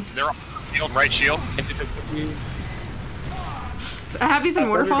players though. They're on shield, right shield. Heavy's in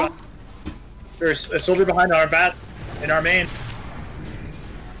waterfall. There's a soldier behind our bat in our main.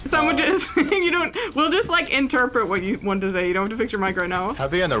 Sandwiches, you don't. We'll just like interpret what you want to say. You don't have to fix your mic right now.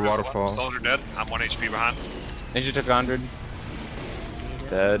 Heavy in their waterfall. Soldier dead. I'm 1 HP behind. Ninja took 100.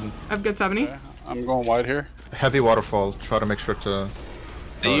 Dead. I've got 70. Okay, I'm going wide here. Heavy waterfall. Try to make sure to.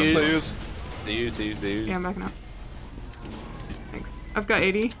 They use. Yeah, I'm backing up. Thanks. I've got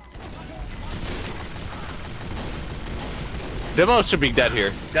 80. Demo should be dead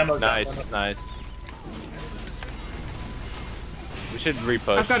here. Demo Nice. We should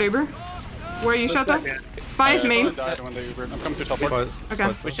repush. I've got Uber. Where are you, Shoto? Spy's main. I'm coming to teleport.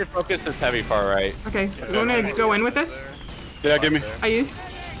 Okay. We should focus this heavy far right. Okay. You wanna go in with this? Yeah, give me. I used.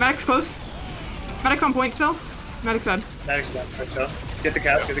 Medic's close. Medic's on point still. Medic's dead. Next one. Get the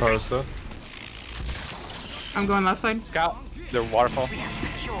cap. Get the cap. Stuff. I'm going left side. Scout. They're waterfall.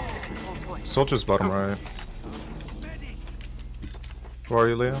 Soldier's bottom right. Where are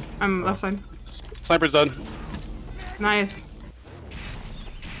you, Leo? I'm left side. Sniper's dead. Nice.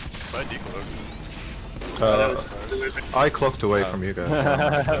 Spy decloak. I cloaked away from you guys.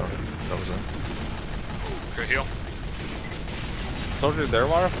 That was it. Good heal. Soldier, their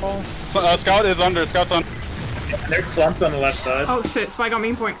waterfall. Scout is under. Scout's on. They're clumped on the left side. Oh shit, Spy got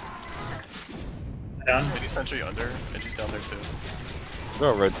main point. Down. Any sentry under, and he's down there too.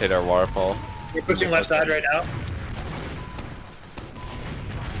 We'll rotate our waterfall. We're pushing left side right now.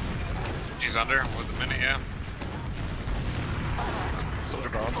 She's under with a minute, yeah. Soldier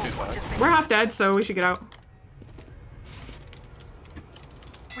bomb, 2 flag. We're half dead, so we should get out.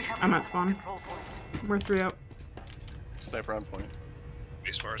 I'm at spawn. We're 3 out. Sniper on point.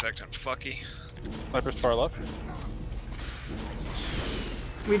 Beast Bar is acting fucky. Sniper's far left.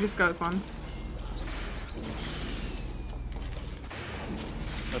 We just got spawned.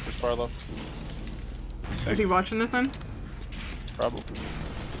 Sniper's far left. Is he watching this then? Probably.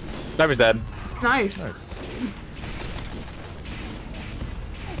 Sniper's dead. Nice.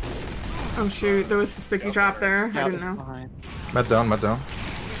 Oh shoot, there was a sticky trap there. I didn't know. Med down.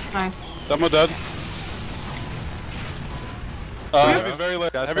 Nice. Demo dead. Heavy's very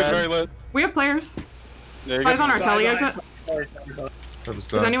lit. Heavy's very lit. We have players. Yeah, you Spy's guys, on our telly exit.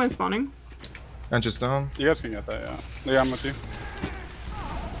 Is Is anyone spawning? Engines down. you guys can get that, yeah. Yeah, I'm with you.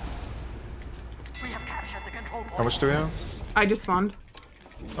 How much do we have? I just spawned.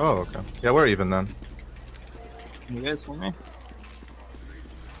 Oh, okay. Yeah, we're even then. You guys want me?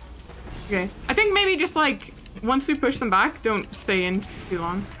 Okay. I think maybe just like once we push them back, don't stay in too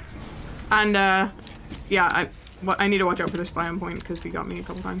long. And yeah, I need to watch out for the Spy on point because he got me a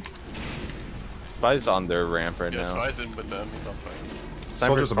couple times. Spy's on their ramp right now. Spy's in with them, he's on fire.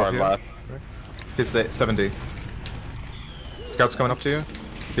 Sniper's Soldier's far above you. left. He's 70. Scout's coming up to you.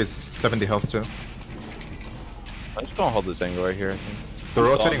 He's 70 health too. I'm just gonna hold this angle right here, I think. They're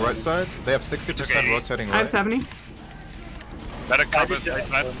rotating right side. They have 60% rotating right. I have 70. Medic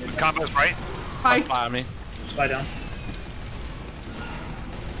combos right. Hi. Fire me. Spy down.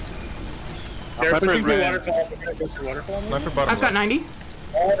 They're Sniper pushing is through man. waterfall. They're gonna push through waterfall. Sniper bottom I've got left. 90.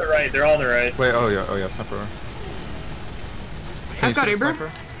 All on the right. They're all on the right. Wait, oh yeah, sniper. Can I've you got see the Uber.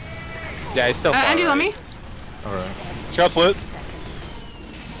 sniper? Yeah, he's still far Andy, right. let me. Alright. Scout's lit.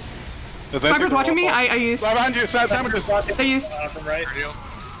 Sniper's watching me. I used. Behind you, sandwiches. They used. From right. Deal.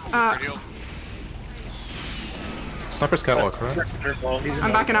 Uh, Deal. Sniper's catwalk, right?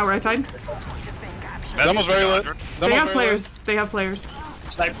 I'm backing out right side. Demo's very lit. They have players. They have players.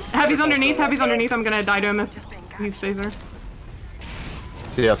 Heavy's underneath. Heavy's underneath. I'm gonna die to him if he stays there.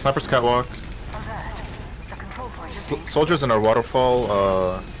 So yeah, sniper's catwalk. Soldiers in our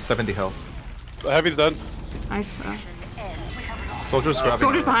waterfall, 70 health. The heavy's dead. Nice. Soldiers grabbing.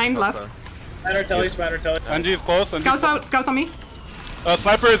 Soldiers our- behind, left. Spider telly, spider telly. NG is close. NG Scouts out. Scouts on me.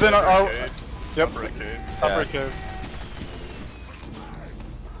 Sniper is in our. Yep. Upper cave. Upper cave.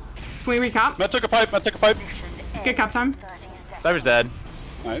 Can we recap? Met took a pipe. Met took a pipe. Get cap time. Sniper's dead.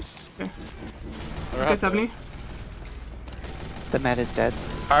 Nice. Okay. They're Get 70. The Met is dead.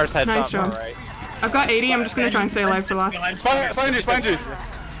 Fire's head Nice top job. right. I've got 80. I'm just gonna try and stay alive for last. Find you. Find you.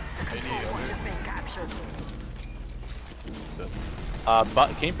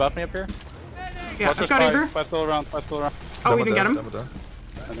 Can you buff me up here? Yeah, Watch I've your got spy. Uber. Spy still around. Spy still around. Oh, we Demo didn't get dead, him. demo dead.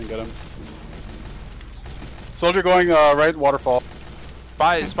 I didn't get him. Soldier going right waterfall.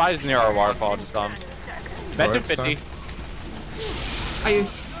 Spy's near our waterfall, just gone. Met Alright, 50. I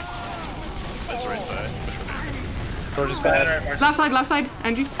used. That's right side. Which one is good? Soldier spider. Left side,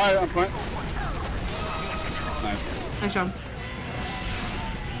 Angie. Hi, on point. Nice. Nice job.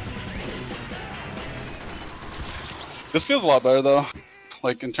 This feels a lot better though,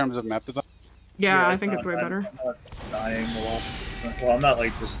 like in terms of map design. Yeah, I think it's way better. I'm not dying a lot. Well, I'm not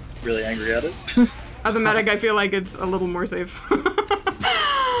like just really angry at it. As a medic, I feel like it's a little more safe.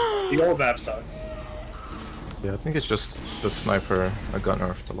 The old map sucks. Yeah, I think it's just the sniper I got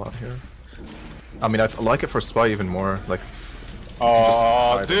nerfed a lot here. I mean, I like it for spy even more. Like,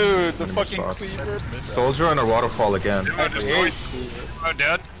 Oh, Just dude, the enemy fucking spots. cleaver. Soldier in our waterfall again. Demo destroyed. Oh,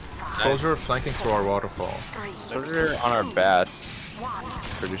 dead. Soldier flanking through our waterfall. Soldier on our bats.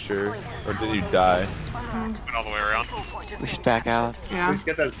 Pretty sure. Or did you die? Went all the way around. We should back out. Yeah. Please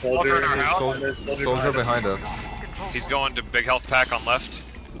get that Soldier soldier. in our house. Soldier behind us. He's going to big health pack on left.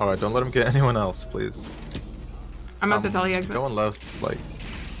 Alright, don't let him get anyone else, please. I'm at the telly exit. Going left, like.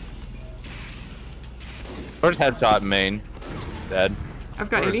 First headshot main. Dead. I've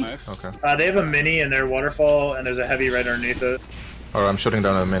got 80. Nice. Okay. They have a mini in their waterfall, and there's a heavy right underneath it. Alright, I'm shutting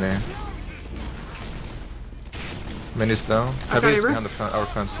down a mini. Mini's down. got Heavy's Uber. behind our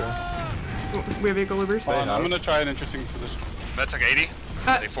fence here. We have vehicle Ubers. I'm gonna try an interesting position. That took 80.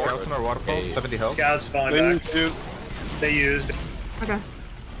 They Scouts in our waterfall, Okay. 70 health. Scouts falling They back. do. They used. Okay.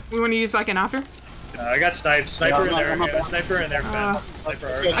 We want to use back in after? I got sniped. Sniper in there. I'm not- Sniper in there. Fence. Sniper.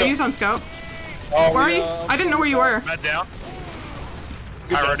 I used on scout. Oh, Where are you? I didn't know where you were. Med down.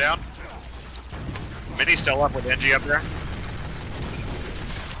 Pyro down. Mini's still up with NG up there.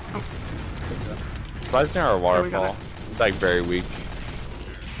 Spy's near our we got waterfall. It's like very weak.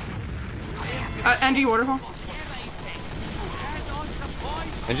 NG waterfall.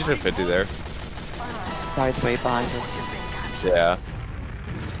 And just a 50 there. By the way, behind us. Yeah.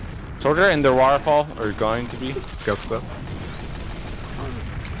 Soldier in their waterfall, or going to be. Scouts though.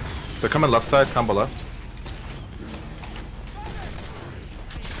 They're coming left side, combo left.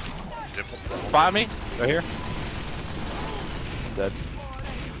 Spot me. Right here. Dead.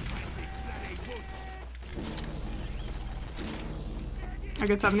 I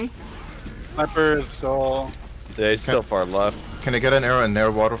get 70. Sniper is still. Yeah, he's still far left. Can I get an arrow in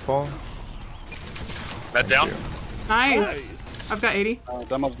their waterfall? Med down. Nice. I've got 80.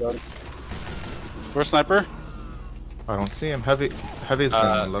 Demo's dead. Where's sniper? I don't see him. Heavy's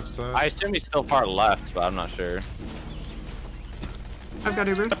on the left side. I assume he's still far left, but I'm not sure. I've got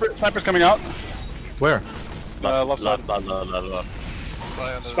Uber. Sniper's coming out. Where? Left side. Left.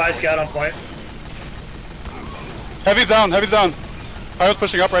 Spy scout on point. Heavy's down. Heavy's down. Pyro's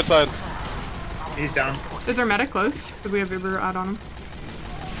pushing up right side. He's down. Is our medic close? Did we have Uber add on him?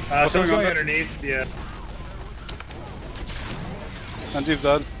 Someone's going underneath. Yeah. NG's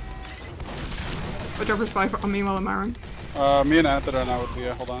dead. Watch out for spy on me while I'm iron. Me and Anthony are now with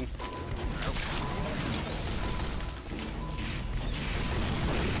you. Hold on.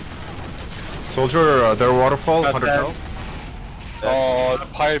 Soldier, their waterfall, That's 100 dead. health. Oh, the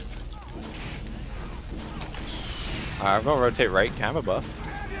pipe. Alright, I'm gonna rotate right, kind of buff.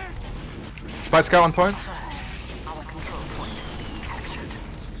 Spy scout on point.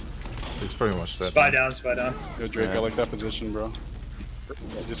 He's pretty much dead. Spy down. Spy down. Yo, Drake, Yeah. I like that position, bro.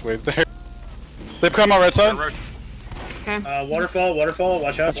 I just waved there. They've come out right side. Okay. Waterfall. Waterfall.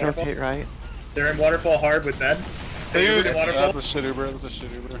 Watch out. Let's Waterfall. rotate right. They're in waterfall hard with med. Dude, in waterfall. that's a shit Uber. That's a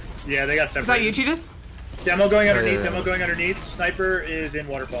shit Uber. Yeah, they got Is separate. that you, Cheetahs? Demo going underneath. yeah. Demo going underneath. Sniper is in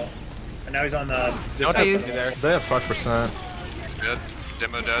waterfall, and now he's on the. Don't I touch use- me there. They have 5%. Dead.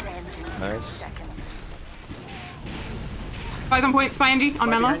 Demo dead. Nice. Spies on point. Spy NG on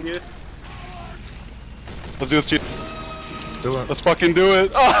Menlo. Behind you. Let's do this, cheat. Let's do it. Let's fucking do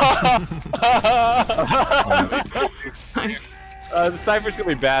it. Nice. The Cypher's gonna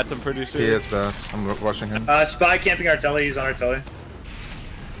be bad, so I'm pretty sure. He is bad. I'm watching him. Spy camping artillery. He's on artillery.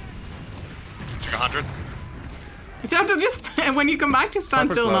 Took 100. You have to just, when you come back, just stand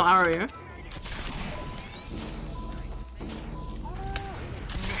Sniper's still and left. not arrow you.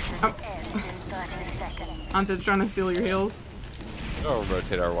 Oh. Antid's trying to steal your heals. Oh,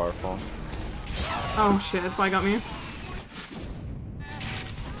 rotate our waterfall. Oh shit, Spy got me.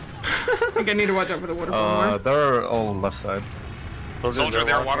 I think I need to watch out for the waterfall more. They're all left side. Soldier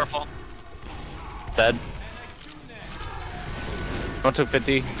there, waterfall. Dead. One took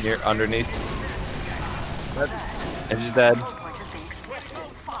 50. Near underneath. And he's dead.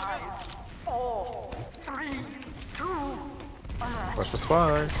 Watch for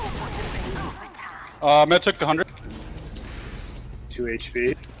spy. Med took 100. 2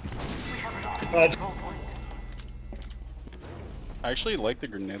 HP. Oh, I actually like the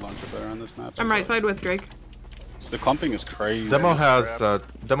grenade launcher better on this map. I'm right side with Drake. The clumping is crazy. Demo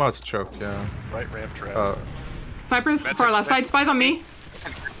has choke, yeah. Right ramp trap. Sniper's That's far left side. Spy's on me.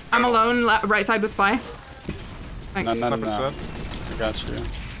 I'm alone. Right side with Spy. No, Thanks. no, Sniper's no. dead. I got you.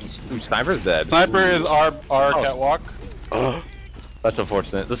 Ooh, Sniper's dead. Sniper is our catwalk. That's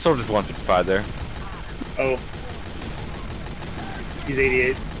unfortunate. The soldier's 155 there. oh. He's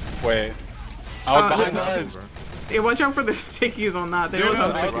 88. Wait. I was behind the uh, ledge. Yeah, watch out for the stickies on that. They Dude, always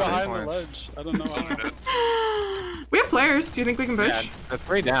I have was stickies. behind the point. ledge. I don't know Soldier how. dead. We have players. Do you think we can push? Yeah, that's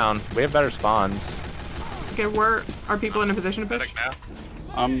 3 down. We have better spawns. Okay, where are people in a position to push? Medic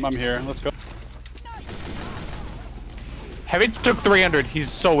now. I'm here. Let's go. Heavy took 300.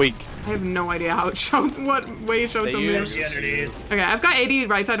 He's so weak. I have no idea how it showed. What way it showed They to me. use- He underneath. Okay, I've got 80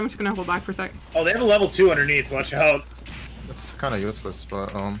 right side. I'm just gonna hold back for a sec. Oh, they have a level 2 underneath. Watch out. It's kind of useless,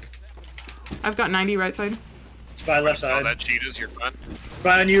 but I've got 90 right side. Spy left Oh, side. that cheetahs, you're fine.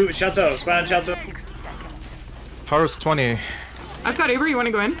 Spy on you. Shouts out. Spy on shouts out. Power's 20. I've got Uber. You want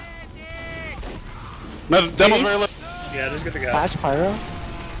to go in? Demo's very low. Yeah, just get the guy. Flash pyro.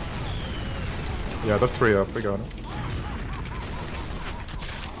 Yeah, they're 3 up. We got it.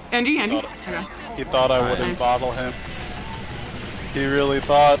 Angie. Okay. He thought I wouldn't Nice. bottle him. He really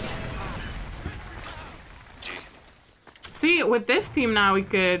thought. See, with this team now, we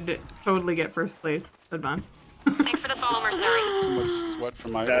could totally get first place advance. Thanks for the follow, mercenary. Too much sweat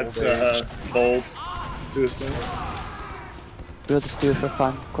from my That's old age. bold. To assume. We'll just do it for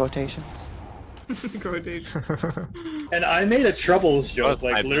fun. Quotations. Go, dude. And I made a troubles joke That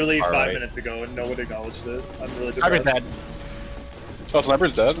was like my literally far 5 right. minutes ago, and no one acknowledged it. I'm really Sniper's depressed. dead. Oh,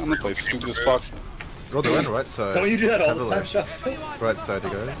 Sniper's dead? I'm gonna play stupid as fuck. Roll the right side. Don't you do that all the Heavily. time, shots? Right side, you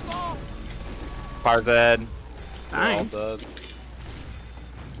guys. Fire's dead. They're all Fine. dead.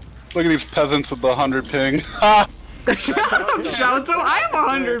 Look at these peasants with the 100 ping. Ha! Shout so I have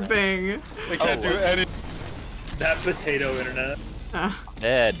 100 ping. They can't do any. That potato internet.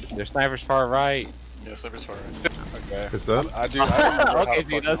 Dead. Their sniper's far right. Yeah, Sniper's far right. Okay. Is that? I don't remember how Okay, to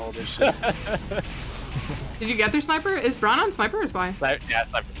dude, fucking hold this shit. Did you get their sniper? Is Brown on sniper or spy? Yeah,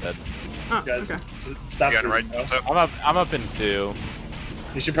 sniper's dead. Oh, Guys, okay. just stop. You got it right. bleeding, So, I'm up in 2.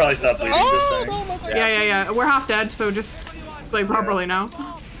 You should probably stop bleeding. Just saying. Yeah. We're half dead, so just play properly now.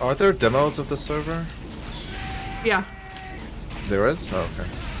 Are there demos of the server? Yeah. There is? Oh, okay.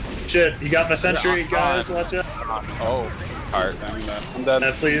 Shit, you got my sentry, guys. Watch out. Oh, heart. I'm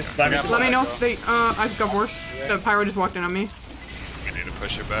dead. Please, buy me some. Let me know if they. I've got worst. The pyro just walked in on me. we need to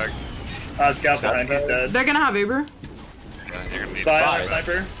push it back. Scout behind. He's dead. They're gonna have Uber. Yeah, you're gonna need Spy on to our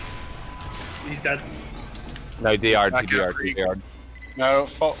sniper. He's dead. No, DR, Back DR, up, Reek. DR. No, I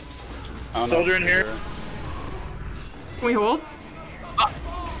don't know. Soldier in here. Can we hold?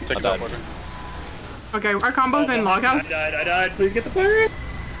 Take I'm top dead. order. Okay, our combo's in loghouse. I died. Please get the pirate.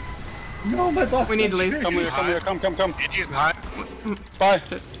 No, my box. We need to leave. Come here, come. Angie's behind. Bye.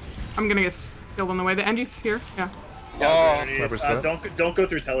 I'm gonna get killed on the way. The NG's here. Yeah. Scout Sniper's underneath. dead. Don't go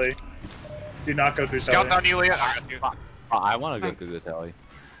through telly. Do not go through Scout telly. down you, Leah. I want to go Thanks. through the telly.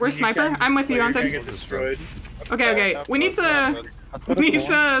 Where's You sniper? can, I'm with but you, you're gonna Anthony. get destroyed. Okay. We need to. We need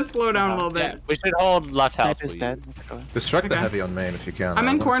to slow down a little Yeah, bit. we should hold left house, Sniper's please. dead. Let's go. Distract the Okay. heavy on main if you can. I'm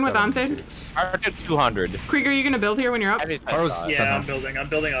in corn with Anthe. Anthid. I did 200. Krieger, are you gonna build here when you're up? Heavy's Pyro's- headshot. Yeah, I'm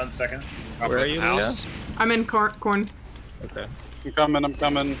building on second. Where are you, Leah? House. I'm in corn. Okay. I'm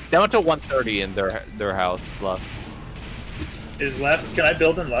coming. Down to 130 in their house left. Is left? Can I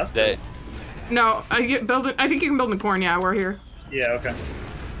build in left? No, I think you can build in corn. Yeah, we're here. Yeah. Okay.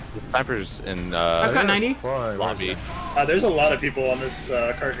 The sniper's in I've got 90. lobby. There's a lot of people on this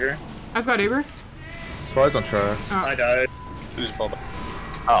cart here. I've got Uber. Spy's on track. Oh. I died. I just fell back.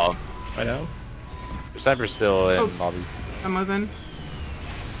 Oh, I know. the sniper's still in lobby. Someone's in.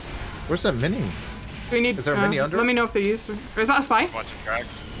 Where's that mini? Do we need? Is there a mini under? Let me know if they use. Or is that a spy? Watching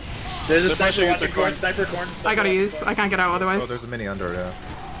cracks. There's a They're sniper pushing watching into corn. corn. Sniper corn. I gotta use. I can't get out Oh, otherwise. there's a mini under, yeah.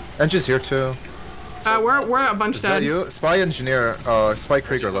 Engine's here too. We're a bunch Is dead. that you? Spy engineer, Spy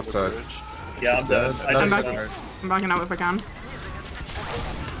Krieger left side. Yeah, I'm dead. I I'm just back. I'm backing out if I can.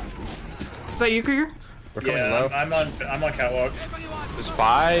 Is that you, Krieger? We're coming Yeah, left. I'm on catwalk. The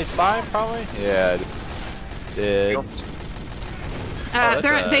spy probably? Yeah. Did.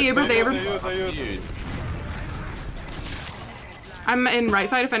 They Uber. I'm in right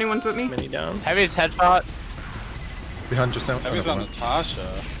side if anyone's with me. Mini down. Heavy's headshot. Behind just now. Heavy's on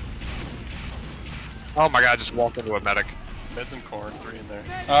Natasha. Oh my god, I just walked into a medic. That's in corn. 3 in there.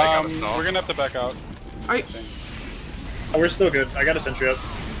 got a stall. We're gonna have to back out. Alright. Oh, we're still good. I got a sentry up.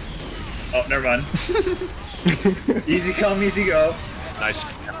 Oh, never mind. Easy come, easy go. Nice.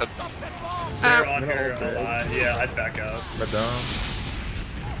 They're on here a lot. Yeah, I'd back out. Red down.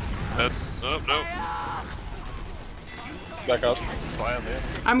 No. Back out. Spy on there.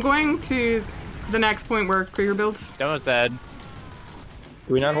 I'm going to the next point where Krieger builds. Demo's dead.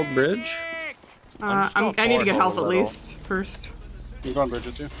 Do we not hold bridge? I need to get health at little. least first. I'm going bridge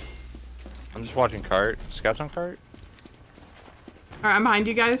with you. I'm just watching cart. Scouts on cart. Alright, I'm behind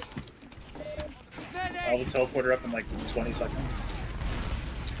you guys. I'll the teleporter up in like 20 seconds.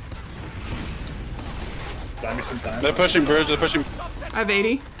 Just buy me some time. They're pushing bridge. They're pushing. I have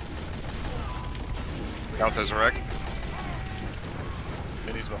 80. Outside's a wreck.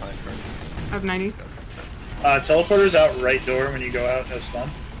 Mini's behind cart. I have 90. Teleporter's out right door when you go out, no spawn.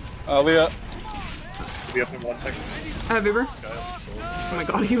 Leah. It'll be up in 1 second. I have Uber. Oh my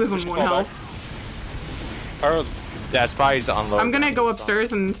god, he was on 1 health. Pyro's. Yeah, spy's on low. I'm gonna go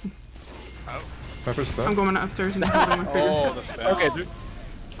upstairs and Sniper's stuck. I'm going upstairs and holding my Krieger. Oh, the spam. Okay, dude.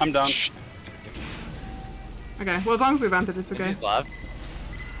 I'm down. Okay, well as long as we vented, it's okay. He's left.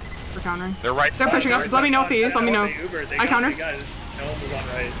 For countering. They're right. They're pushing up. Let me know if they use. Let me know. I counter. Guys, no one was on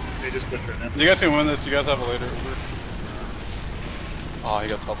right. They just pushed right now. You guys can win this. You guys have a later Uber. Oh, he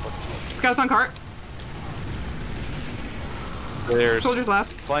got teleported. Scouts on cart. There's Soldiers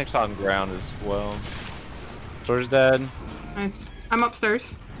left. flanks on ground as well. Soldier's dead. Nice. I'm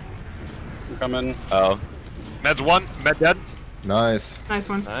upstairs. I'm coming. Oh. Med's 1. Med dead. Nice. Nice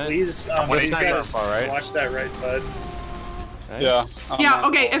one. Nice. Please, waiting. these guys Far right. watch that right side. Nice. Yeah. Yeah,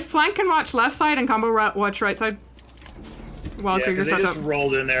 okay, if flank can watch left side and combo watch right side. While Yeah, Krieger because they sets just up.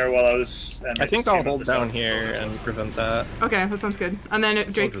 rolled in there while I was... And I they think just I'll came up hold this down side. here and prevent that. Okay, that sounds good. And then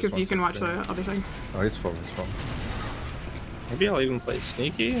Drake, Soldiers if you can watch wants the to other side. Oh, he's full. He's full. Maybe I'll even play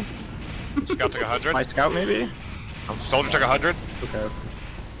sneaky. Scout took 100. My scout, maybe? Soldier took 100. Okay.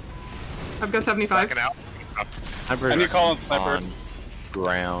 I've got 75. Backing out. I need call on sniper. On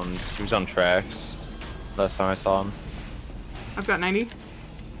ground. He was on tracks. Last time I saw him. I've got 90.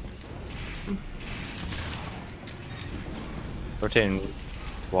 Rotating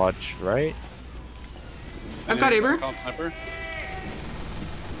watch right. I've got Uber. Call on sniper.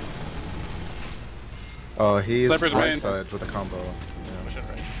 Oh, he's Sniper's right main. side with a combo. Yeah.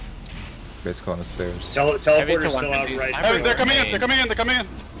 Basically on the stairs. Teleporter's still out right. Hey, they're coming in. They're coming in. They're coming in.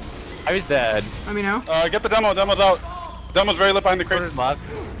 He's dead. Let me know. Get the demo. Demo's out. Demo's very lit behind the crate. Soldier's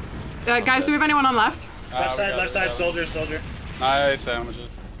left. Guys, do we have anyone on left? Left side, soldier. Nice sandwiches.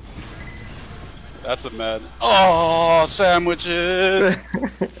 That's a med. Oh, sandwiches.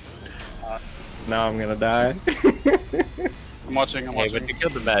 Now I'm gonna die. I'm watching. Hey, but you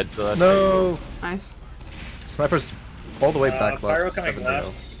killed the med, so that's No! Nice. Sniper's all the way back Pyro left. coming 7-0.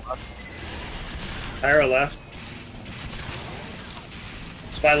 left. Pyro left.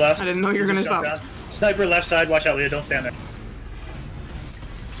 Spy left. I didn't know you were gonna Just jump stop. down. Sniper left side. Watch out, Leah. Don't stand there.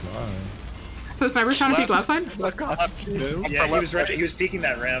 It's fine. So sniper's trying to peek left side? Yeah, he was peeking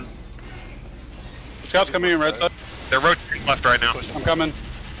that ram. Scouts coming in red side. They're rotating left right now. I'm coming.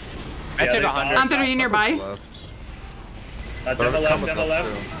 I took they 100. Anthony, are you nearby? Left. Down the left, down the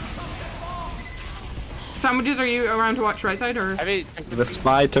left. Sandwiches, are you around to watch right side or? Heavy. The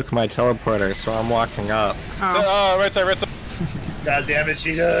spy took my teleporter, so I'm walking up. Oh. Right side, right side. God damn it,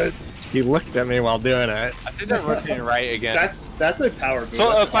 she did. He looked at me while doing it. I think they're rotating right again. That's a power boost.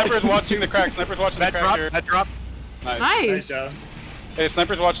 So sniper's watching the crack. Sniper's watching the crack here. That drop. Nice. Nice Nice. job. Hey,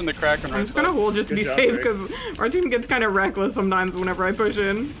 sniper's watching the crack on I'm just gonna hold just to be job, safe Rick. because our team gets kind of reckless sometimes whenever I push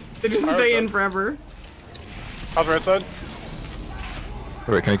in. They just stay in forever. How's right side?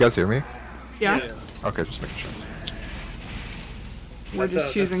 Wait, can you guys hear me? Yeah. Okay, just making sure. We're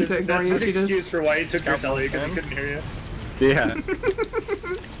just choosing to ignore you. That's an She excuse just. for why you took your telly because he couldn't hear you. Yeah.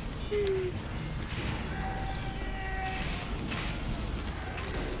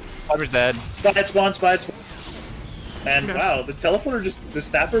 Sniper's dead. Spy spawn. And Okay. wow, the teleporter the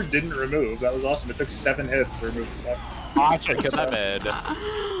snapper didn't remove. That was awesome. It took 7 hits to remove the snapper. Oh, I should kill that med.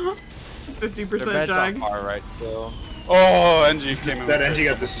 50% jag. Far right, so. Oh, NG came in. That NG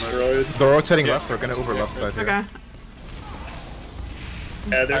got destroyed. They're rotating left. We're gonna over left side here. Okay.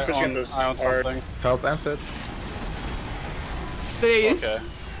 Yeah, they're pushing those I own hard. something. Help and fit. They use Okay.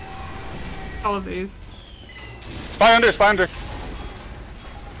 all of these. Spy under, spy under.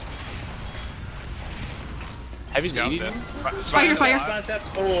 Heavy's eating. Fire. Spawn steps.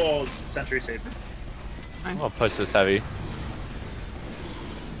 Oh, sentry saved. I'm gonna push this heavy.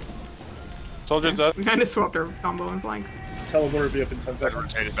 Soldier's up. We kind of swapped our combo and flank. Teleporter will be up in 10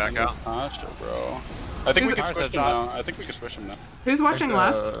 seconds. Rotate it back out. Gosh, bro. I think we can switch him now. I think we can switch him now. Who's watching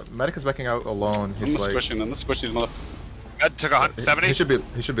left? Medic is backing out alone. I'm He's just like. switching them. Let's switch these mother. Good, took 170.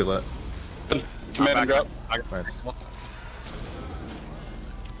 He should be lit. Command and drop. Nice.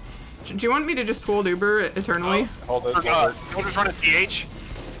 Do you want me to just hold Uber eternally? Hold it. Soldier's running TH.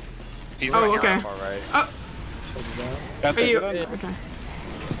 He's Oh, running okay. Far right. Oh, Can't are take you? it in. Okay.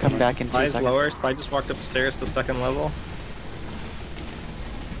 Come back in 2 Spy's seconds. lower. Spy just walked upstairs to second level.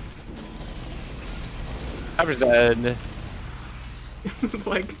 Sniper's dead. It's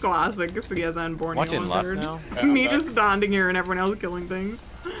like classic CSN born Watching left third. now. Yeah, Me I'm back. just standing here and everyone else killing things.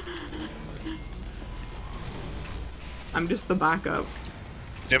 I'm just the backup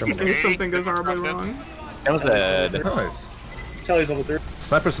in case something goes horribly wrong. That was dead. Nice. Telly's level 3.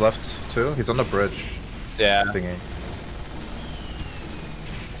 Sniper's left too. He's on the bridge. Yeah. Thingy.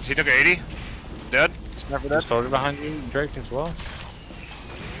 He took 80. Dead. Sniper dead. Soldier behind you, Drake as well.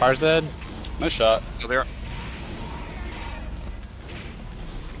 Fire's dead. Nice shot. Still there.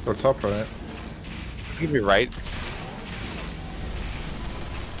 Or top right. You can be right.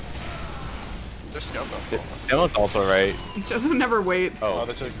 There's scouts up. Dylan's also right. Just never waits. Oh,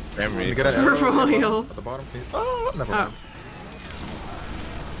 that's just. Ram You read. get an For arrow full at the bottom- heals. At the bottom, please. Oh, never mind.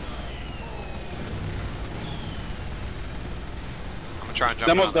 I'm gonna try and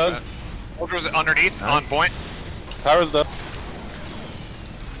jump Demo's down. dead. Soldier's underneath, on point. Power's up.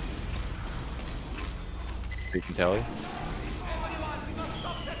 You can tell you.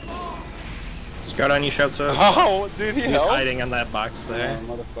 Scout on you, shout so. Oh, dude, he He's helped. hiding on that box there.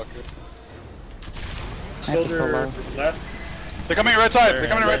 Oh, motherfucker. Soldier left. They're coming right side. They're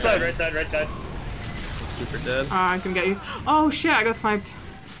coming right side. Right side. Super dead. I can get you. Oh shit! I got sniped.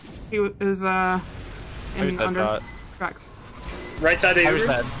 He was Heavy in dead under shot. tracks. Right side of Heavy's you.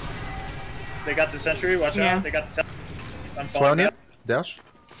 dead. They got the sentry. Watch Yeah. out. They got the I'm Swan falling yet? down Dash?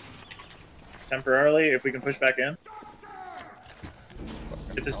 temporarily if we can push back in.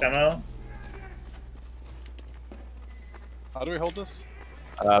 Get this demo. How do we hold this?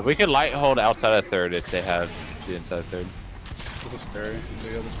 We could light hold outside of third if they have the inside of third. This is scary.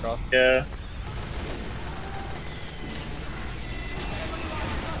 The other cross. Yeah.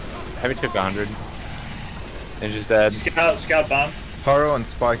 Heavy took 100. Ninja's dead. Scout bombed. Paro and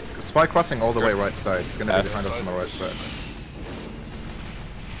Spy. Spy crossing all the way right side. He's gonna be behind us on the right side.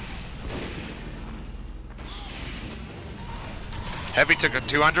 Heavy took a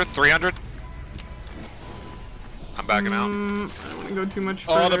 200, 300. I'm backing out. I don't want to go too much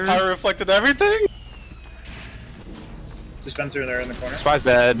Oh, the further. power reflected everything. Dispenser there in the corner. Spy's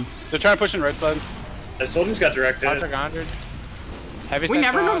dead. They're trying to push in right side. The soldiers got Spy directed. took 100. Heavy We side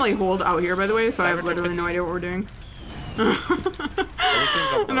never shot. normally hold out here, by the way, so I have Never literally took no idea what we're doing. Everything's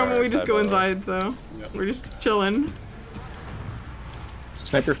up the Normally we right just side, go by the way. inside, so Yep. we're just chilling.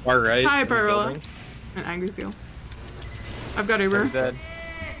 Sniper far right. Hi, in the Pyrola. building. An angry seal. I've got Uber. Heavy's dead.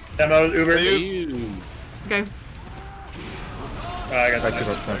 Demo Uber. Okay. I got I see sniper.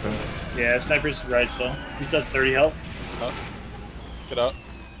 those sniper. Yeah, sniper's right still. He's at 30 health. Get out.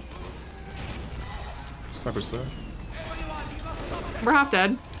 Sniper's there. We're half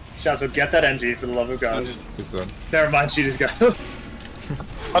dead. Shouts out, get that NG for the love of God. He's dead. Never mind, she just got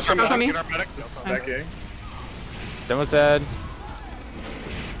Watch from Goes on me. Get our medic. backing. Demo's dead.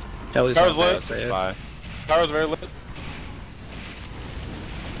 Kelly's Power's not bad, lit. say it. Spy. Power's very lit.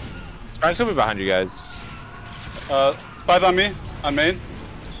 Spy's gonna be behind you guys. Spy's on me. On main.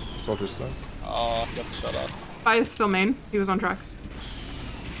 Soldier's there. Oh, got the shot off. Spy is still main. He was on tracks.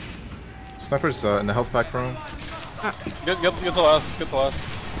 Sniper's in the health pack room. Get to last. Get to last.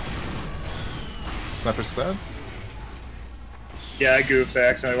 Sniper's dead. Yeah, I goofed. I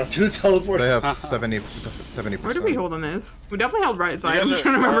accidentally went through the teleport. They have 70%. Where did we hold on this? We definitely held right side. I'm guys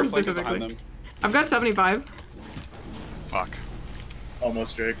trying to are remember flanking behind specifically. them. I've got 75. Fuck.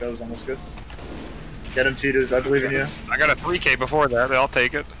 Almost, Drake. That was almost good. Get him, cheetahs. I believe in you. I got a 3K before that. I'll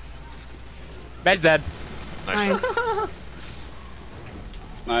take it. Med's dead. Nice.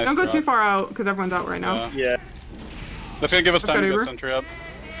 Nice. Don't go job. too far out because everyone's out right now. Yeah. Yeah. That's gonna give us Let's time go to Uber. get sentry up.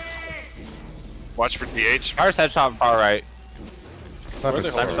 Watch for DH. Fire's headshot far right. Where are they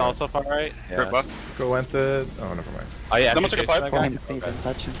Sniper's holding? Sniper's also far right. Crit Yeah. buff. Go went the. Oh, never mind. Oh yeah. Someone took a five. Behind the stage and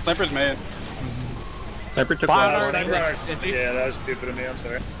touch him. Sniper's made. Sniper took Fire. one. Sniper arc. Is he- Yeah, that was stupid of me. I'm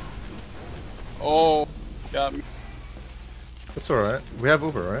sorry. Oh, got me. That's alright. We have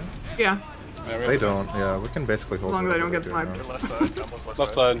Uber, right? Yeah. Yeah, we They have don't. Yeah, we can basically hold. As long as I don't whatever get they're doing sniped. now. Left side. Almost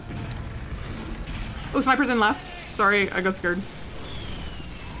left side. Oh, sniper's in left. Sorry, I got scared.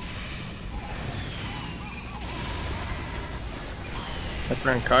 Sniper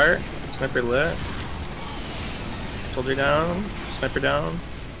on cart. Sniper lit. Soldier down. Sniper down.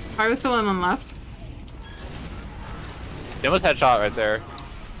 I was still in on left. Demo's headshot right there.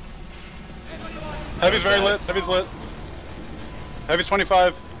 Heavy's very lit. Heavy's lit. Heavy's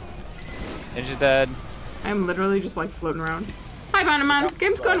 25. Ninja's dead. I'm literally just like floating around. Hi, Bannerman.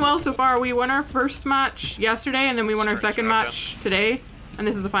 Game's going well so far. We won our first match yesterday, and then we won our second match today, and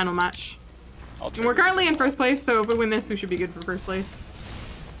this is the final match. And we're currently in first place, so if we win this, we should be good for first place.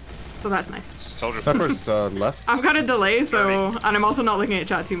 So that's nice. Soldier. Sniper's left. I've got a delay, so and I'm also not looking at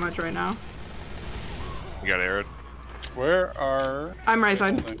chat too much right now. You got arrowed. Where are? I'm right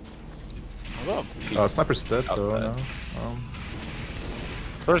side. Hold up. Sniper's dead though. Outside. No.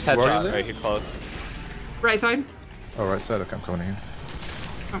 First Where are you headshot there? right here close. Right side. Oh, right side. Okay, I'm coming in.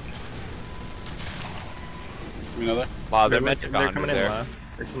 You know that? Wow, They're they're meant to they're go coming under in there. left.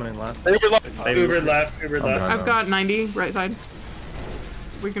 They're coming in left. Uber left. Uber left. Uber left. behind. I've got 90 right side.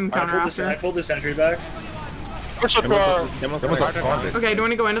 We can counter I after. pulled the sentry back. Push up our. That was a spawn base. Okay, do you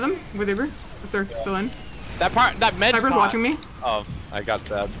want to go into them with Uber? If they're still in. That med Sniper's spot- watching me. Oh, I got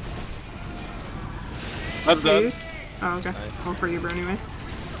stabbed. That's dead. Please. Oh, okay. I'll for Uber anyway.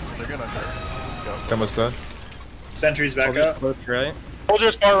 They're gonna hurt. Demo's dead. Sentry's back Soldier's up. close right.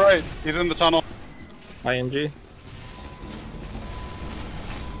 Soldier's far right. He's in the tunnel. ING.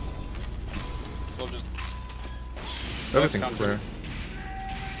 Soldier's. Everything's clear.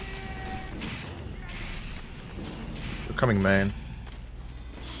 We're coming main.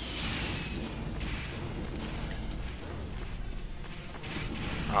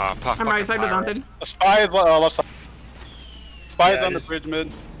 Puff. I'm right side with Haunted. A spy is left side. Spy is Yeah, on the just- bridge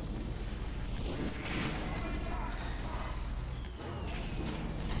mid.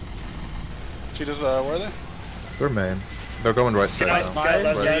 Cheetahs, where are they? We're main. They're going right side. Scout, now. scout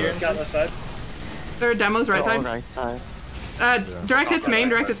left Right side. side. Scout left side. Their demo's right They're all side. right side. Direct hits main,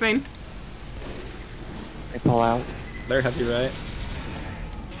 direct hits main. They pull out. They're heavy right.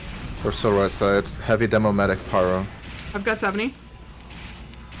 We're still right side. Heavy demo medic pyro. I've got 70.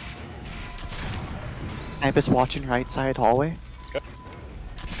 Sniper's watching right side hallway.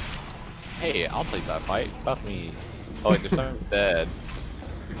 Hey, I'll take that fight. Fuck me. Oh wait, there's someone dead.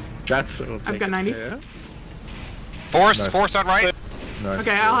 That's. I've got 90. Force. Nice. Force on right. Nice.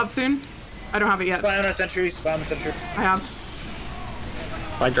 Okay, I'll have soon. I don't have it yet. Spy on our sentry. Spy on the sentry. I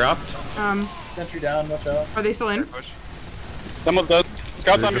have. I dropped. Sentry down. Watch out. Are they still in? Push. Someone's dead.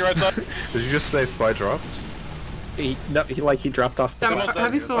 Scout's Did on you me right just- side. Did you just say spy dropped? No, he dropped off.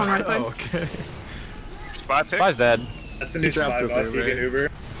 Have you still on right side? Oh, okay. Spy pick. Spy's dead. That's the new dropped spy us buff. over, You get right? Uber.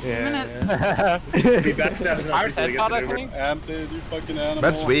 Yeah. If he backstabs enough Fire's people, he gets headshot, an I Uber. think. Anthony, you fucking animal.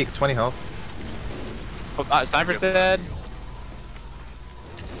 Med's weak. 20 health. Oh, Sniper's dead.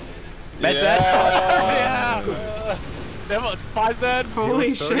 Med's Yeah. dead. Yeah. Demo's Spy's dead. Holy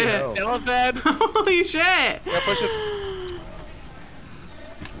was 30 shit. health. Demo's dead. Holy shit. Yeah, push it.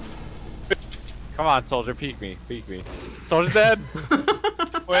 Come on, soldier, peek me. Peek me. Soldier's dead. Wait.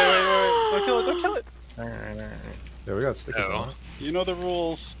 Don't kill it. Don't kill it. Alright. Yeah, we got stickers Oh. on it. You know the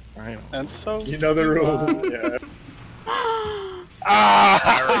rules. Alright. And so. You know the rules. Yeah.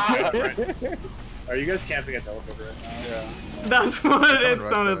 Right. Are you guys camping a teleporter right now? Yeah. That's what it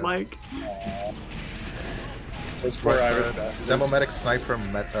Right sounded side. like. Those poor Right Irish side. bastards. Demo medic sniper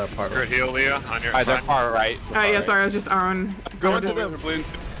pyro. Good heal, Leah, on your Alright, they're front. far right. Yeah, sorry, I was just Aaron. Go into Just- the bleeding.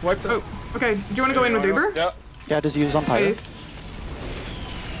 Oh, okay. Do you want to go in with Uber? Yeah. Yeah, just use on pyro. Please.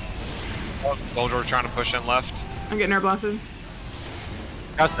 Soldier trying to push in left. I'm getting air blasted.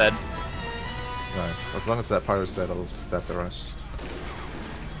 Scout's dead. Nice. As long as that pyro's dead, I'll stab the rest.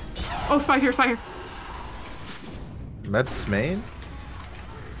 Oh, spy's here, spy here. Med's main?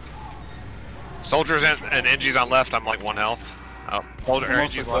 Soldiers and NG's on left, I'm like 1 health. Oh, soldier,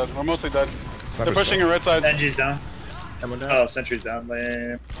 NG's left. We're mostly dead. Sniper's They're pushing down. your right side. NG's down. Ammo down. Oh, sentry's down.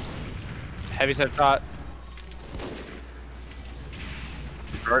 Lame. Heavy set shot.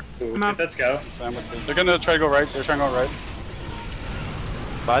 Ooh, I'm up. get that scout. They're gonna try to go right. They're trying to go right.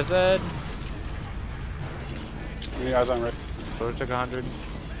 Spy's dead. Give me eyes on right. Soldier took 100.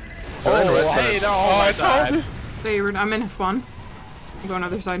 Oh, right hey, side. no, I my told God. I'm in spawn. I'm going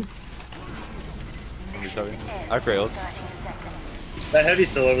other side. I have rails. That heavy's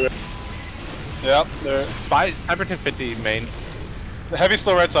still over there. Yep, they're... Spy, Sniper 50 main. The heavy's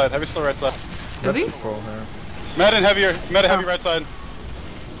still right side. Heavy's still right side. Is he? Control here. Med and heavier. Med and heavy right side.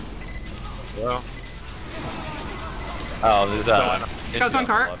 Well, Oh, there's Scout's on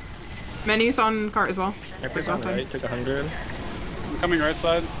cart. Many's on cart as well. Sniper's on right, took 100. I'm coming right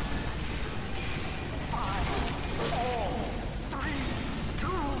side.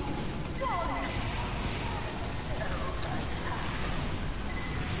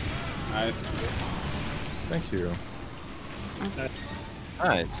 Nice. Thank you.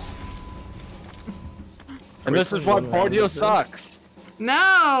 Nice. And this is what Borneo sucks.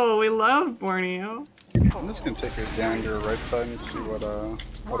 No, we love Borneo. I'm just gonna take a gander right side and see what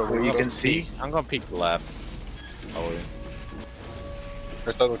a You can see. I'm gonna peek left. Oh, wait.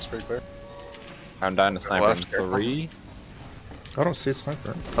 Right side looks pretty clear. I'm down to sniper Left, in 3. I don't see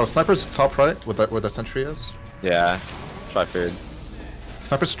sniper. Oh, sniper's top right, where the sentry is. Yeah, try feared.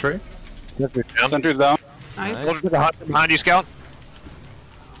 Sniper's tree. Sentry's down. Nice. soldier took 100 behind you, Scout.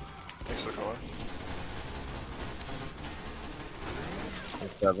 Thanks for calling.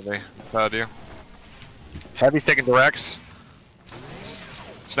 70. Proud of you. Heavy's taking directs.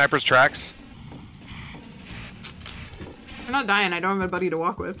 Sniper's tracks. I'm not dying. I don't have a buddy to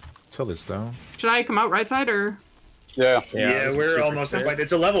walk with. Tilly's down. Should I come out right side or? Yeah. Yeah, we're almost up.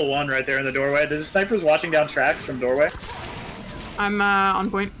 It's a level 1 right there in the doorway. There's a sniper's watching down tracks from doorway. I'm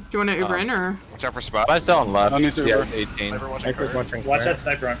on point. Do you want to Uber in or? Watch out for spot. Spy's still on left. I need to Yeah, Uber. 18. Sniper's watching Watch cart. that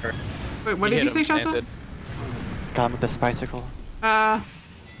sniper on cart. Wait, what did you say, Shasta? Got him with the bicycle. Am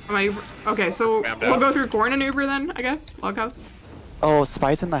I Uber? Okay, so Rammed we'll out. go through corn and Uber then, I guess. Loghouse. Oh,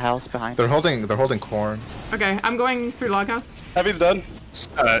 Spy's in the house behind They're us. holding corn. Okay, I'm going through Loghouse. Heavy's dead.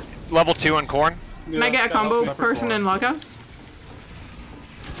 Level 2 on corn. Can I get a combo person in Loghouse?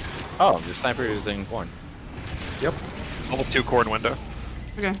 Oh, the sniper is in corn. Yep. Level 2 corn window.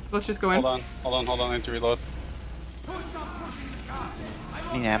 Okay, let's just go in. Hold on. I need to reload.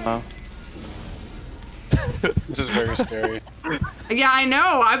 Need ammo. This is very scary. Yeah, I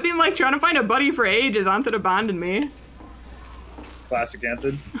know. I've been like trying to find a buddy for ages. Anthid abandoned me. Classic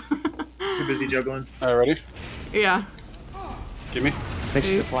Anthid. Too busy juggling. Alright, ready? Yeah. Give me. Make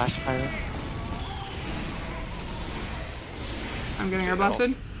sure to Please. flash fire. I'm getting air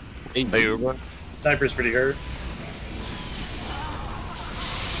blasted. Hey, Uber. Sniper's pretty hurt.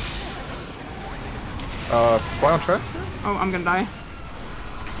 Spy on tracks? Oh, I'm gonna die.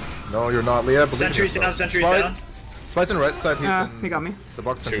 No, you're not, Leah. Believe in Sentry's yourself. down, sentry's Spy- down. Spy's in right side, he's in He got me. the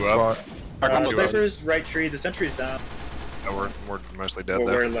box center 2 up. spot. Sniper's right tree, the sentry's down. No, we're mostly dead Well,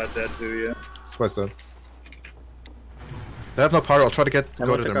 there. we're let dead too, yeah. Spy's dead. They have no power, I'll try to go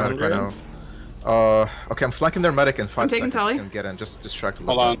to their medic right now. Okay, I'm flanking their medic in 5 I'm taking seconds. tally. You can get in, just distract a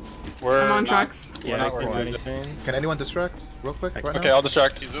Hold little on. We're I'm on not- tracks. We're not I working. can Can anyone distract real quick right Okay, now? I'll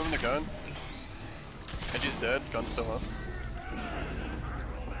distract. He's moving the gun. Edgy's dead. Gun's still up.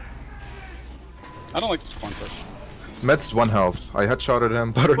 I don't like this spawn push. Med's 1 health. I headshotted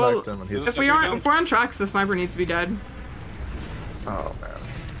him, butter Well, knifed him, and he's... if we're on tracks, the sniper needs to be dead. Oh man.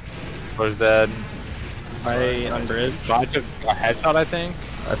 Where's dead? I on bridge. Spy took a headshot, I think.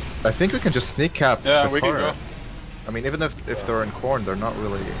 I think we can just sneak cap. Yeah, the we can turret. go. I mean, even if they're in corn, they're not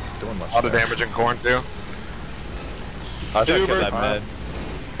really doing much. A lot of there. damage in corn too. I'll try to Uber. get that med.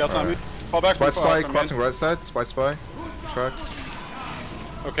 Scout's on me. Alright. Fall back. Spy, from spy, from crossing mid. right side. Spy, tracks.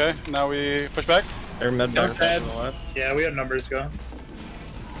 Okay, now we push back. They're med back on the left. Yeah, we have numbers go.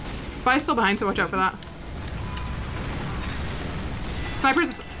 Spy's still behind, so watch out for that.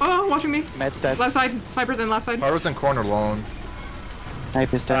 Sniper's watching me. Med's dead. Left side. Sniper's in left side. Pyro's in corn alone.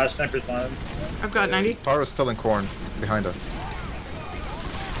 Sniper's dead. Sniper's on. I've got 90. Pyro's still in corn behind us.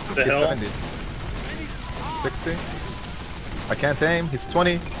 The He's hill. 70. 60. I can't aim. He's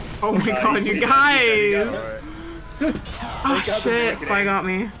 20. Oh my god, you guys! Alright. Oh shit, Spy got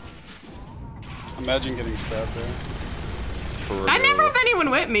me. Imagine getting stabbed there. I never have anyone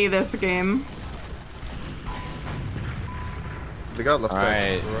with me this game. They got left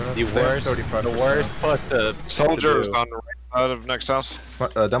Alright, side. the worst push to Soldiers do. on the right side of next house.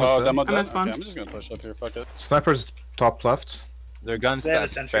 Demo's Oh, dead. demo I'm dead. at spawn. Okay, I'm just gonna push up here. Fuck it. Sniper's top left. Their gun's They have a at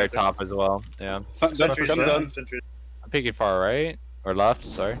sentry very up there. top as well. Yeah. Sentry's Gun down. done. Sentry. I'm peeking far right or left.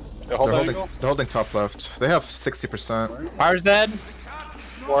 Sorry. They hold They're that holding, angle. they're holding top left. They have 60%. Fire's dead.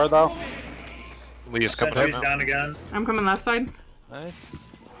 4 though. Lee is coming up Sentry's now. down again. I'm coming left side. Nice.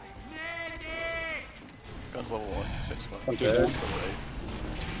 Gun's level 1. 6 1. One, two, three.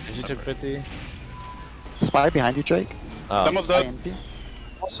 Did you took 50? Spy behind you, Drake. Demo's dead. IMP.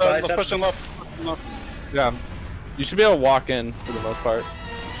 Let's push him left. Push him left. Yeah. You should be able to walk in for the most part.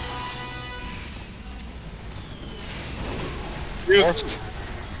 Forced.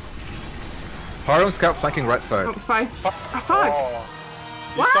 Haro and Scout flanking right side. Oh, spy. Ah, fuck. Oh.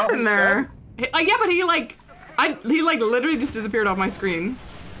 What You saw happened him there? dead? Yeah, but he like, he like literally just disappeared off my screen.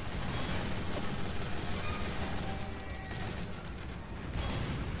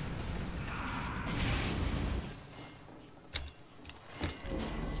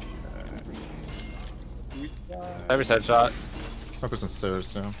 Every headshot. Sniper's on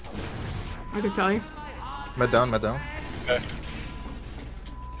stairs, yeah. I took telly. Med down, med down. Okay.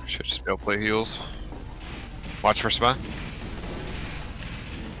 Should just be able to play heals. Watch for spy.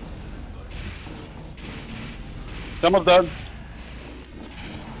 Demo's dead.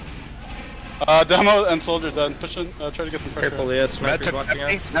 Demo and soldier dead. Pushing. Try to get some pressure. Careful, Leah. Med Sniper's took watching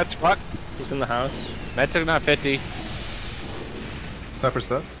 50. us. That's fuck. He's in the house. Med took not 50. Sniper's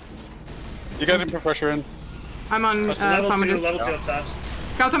dead. You guys can put pressure in. I'm on Level 2, Sandvich. level 2 up tops.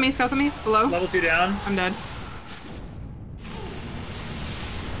 Scouts on me, below. Level 2 down. I'm dead.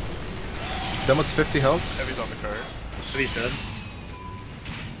 Demo's 50 health. Heavy's on the cart. He's dead.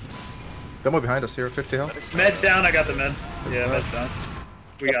 Demo behind us here, 50 health. Med's down, I got the med. Yeah, med's down.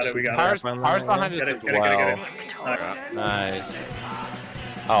 We got it. Power's behind us Get it, as get it, get it, well. get it. Alright. Nice.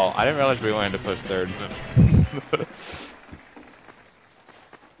 Oh, I didn't realize we wanted to push third.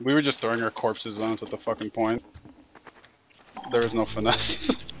 We were just throwing our corpses onto the fucking point. There was no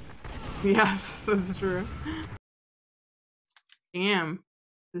finesse. Yes, that's true. Damn.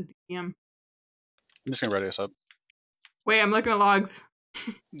 This is damn. I'm just gonna ready us up. Wait, I'm looking at logs.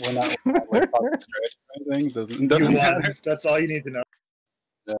 We're not like anything. Doesn't You matter. won. That's all you need to know.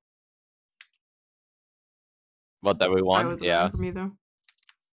 What, that we That won? was a Yeah. win for me though.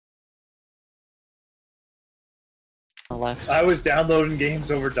 On the left. I was downloading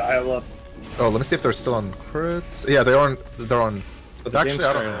games over dial-up. Oh, let me see if they're still on crits. Yeah, they're on. They're on. But the Actually, game's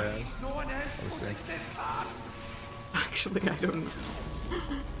I don't starting. know. Let me see. Actually, I don't know.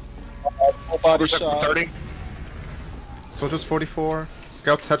 Full body shot. 30. Soldier's 44.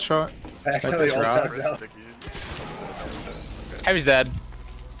 Scout's headshot. I accidentally all tapped Wrist out. sticky. Heavy's dead.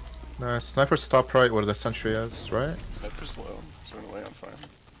 Nice. Sniper's top right where the sentry is, right? Sniper's low, so we're gonna lay on fire.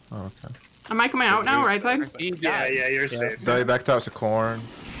 Oh, okay. Am I coming out now, right side? Yeah, you're safe. They backed out to corn.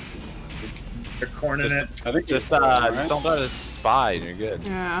 They're cornering it. I think Just right? just don't let us spy and you're good.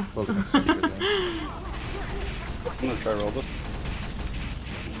 Yeah. Well, the sentry there. I'm gonna try to roll this.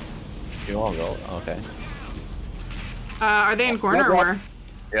 You won't go. Okay. Are they in corner or where?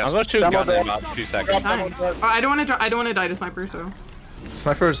 Yeah. I'm gonna shoot a gun in about 2 seconds. Fine. Oh, I don't want to die to sniper, so.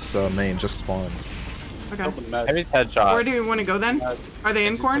 Sniper's main just spawned. Okay. Heavy's headshot. Where do you want to go then? Are they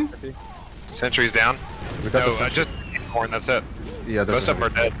in corn? Sentry's down. We got No, the sentry. just corn. That's it. Yeah, there's Most of them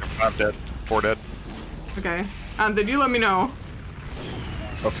are dead. 5 dead. 4 dead. Okay. Did you let me know?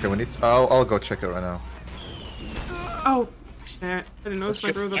 Okay, we need. I'll go check it right now. Oh, shit. I didn't know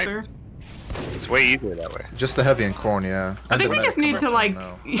sniper was up there. It's way easier that way. Just the heavy and corn, yeah. I think we just need to like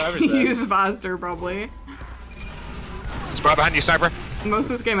No. use faster probably. Spy behind you, sniper. Most of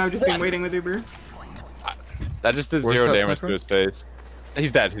this game I've just been waiting with Uber. That just did Where's 0 that damage sniper? to his face.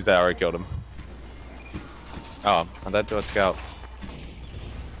 He's dead. I already killed him. Oh, and that to a scout.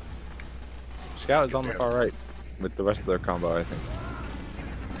 Scout is on the far right with the rest of their combo, I think.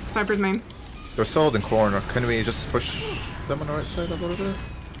 Sniper's main. They're still holding corn. Or can we just push them on the right side a little bit?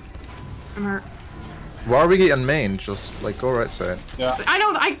 I'm hurt. Why are we in main? Just like go right side. I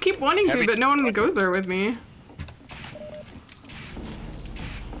know, I keep wanting to, but no one goes there with me.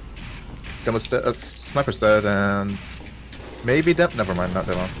 Demo's dead. Sniper's dead, and maybe Dem. Never mind, not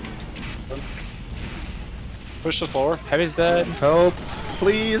Demo. Push the floor. Heavy's dead. Help,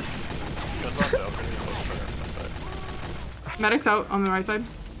 please. Guns on down. Pretty close to our side. Medic's out on the right side.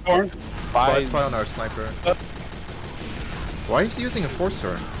 Corn. Spy on our sniper. Why is he using a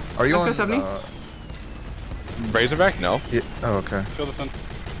forcer? Are you Let's on? go 70. Razorback? No. Yeah. Oh, okay. Kill the fin.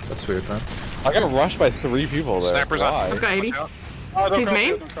 That's weird then. I got rushed by 3 people there. Sniper's Why? on. I've got 80. Oh, don't He's cross,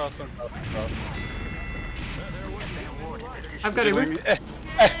 main? don't cross, don't cross, don't cross. I've got Uber.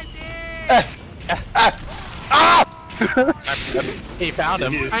 He found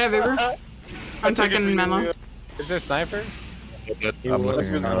him. I have Uber. I'm taking Menlo. Is there a sniper? I'm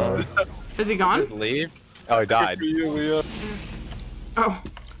looking now. Is he gone? Leave? Oh, he died. Oh.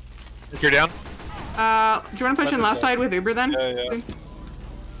 You're down? Do you want to push in left side with Uber then? Yeah.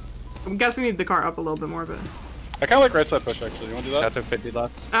 I guess we need the car up a little bit more, but... I kind of like right side push actually. You want to do that? Shot to 50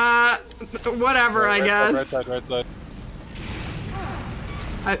 left. Whatever, I guess. Right side.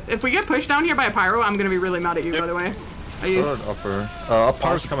 If we get pushed down here by a pyro, I'm gonna be really mad at you, by the way. Upper.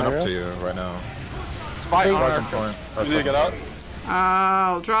 Upper's coming up to you right now. Spy's on point. You need to get out?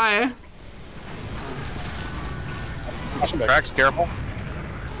 I'll try. Cracks, careful.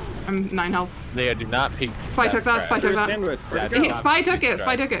 I'm 9 health. They do not peek. Spy took that, Spy took that. Spy took it,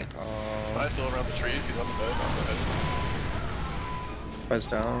 Spy took it. Spy's still around the trees, he's on the bed. Spy's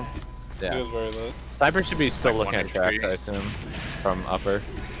down. Yeah. He was very lit. Sniper should be still looking at tracks, I assume, from upper.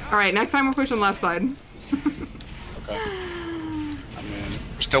 Alright, next time we're pushing left side. Okay. I mean,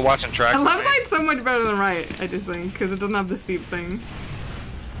 We're still watching tracks. The left side's so much better than right, I just think, because it doesn't have the steep thing.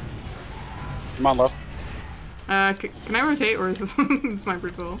 come on, left. Can I rotate, or is this sniper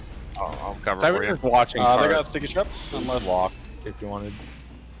still? Oh, I'll cover Sniper for you. is watching. They got sticky trap. on left walk if you wanted.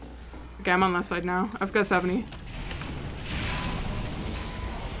 Okay, I'm on left side now. I've got 70.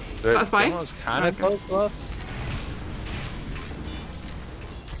 Got Spy? Kind of close left.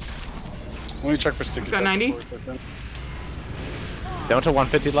 Let me check for sticky Got trap. 90. Down to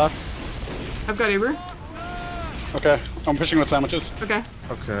 150 left. I've got Uber. Okay, I'm pushing with sandwiches. Okay.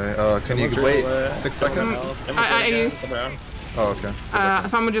 Okay, can you wait 6 seconds? I used. Oh, okay.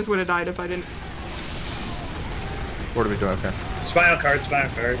 Someone just would have died if I didn't. What are we doing? Okay. Spy on card, spy on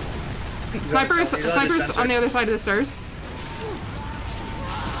card. Snipers on the other side of the stairs.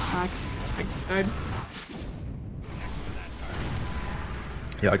 I died.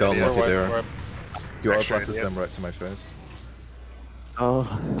 Yeah, I got lucky there. Where? You Actually, outlasted them right to my face.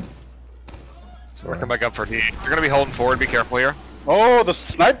 Oh. Sorry. Come back up for D. You're gonna be holding forward, be careful here. Oh, the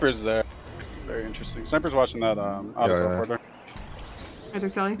sniper's there. Very interesting. Sniper's watching that auto teleporter. I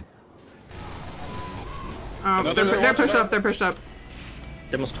took Telly. They're pushed up, they're pushed up.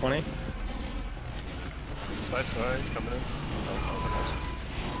 Almost 20. Spy coming in.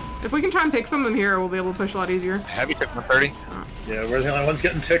 If we can try and pick some of them here, we'll be able to push a lot easier. Heavy took 130. Yeah, we're the only ones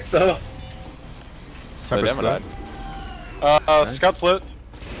getting picked though. Sniper's Demo dead. Scout's lit.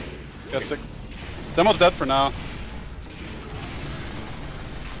 Got 6. Demo's dead for now.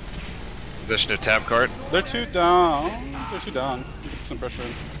 Position to tab card. They're 2 down. They're 2 down. Put some pressure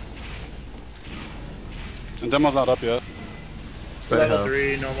in. And Demo's not up yet. Level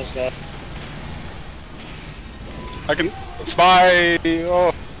 3, normal spot. I can spy.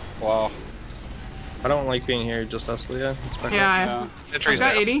 Oh, wow. I don't like being here, just us, Leah. It's back Yeah, I've got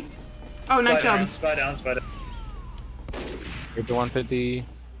down. 80. Oh, nice job. Spy down, spy down. Get to 150.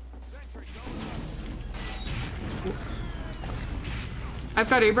 I've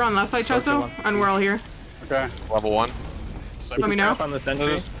got Uber on left side, Chozo, and we're all here. Okay. Level 1. Let me know. on the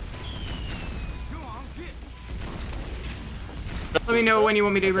sentry. Let me know when you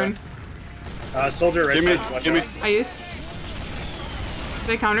want me to Uber in. Soldier right side. Watch Give me. out. I used.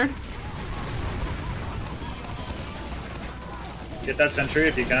 They countered. Get that sentry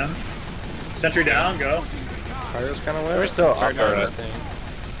if you can. Sentry down, go. Pyro's kind of We're lit. still upper, I think.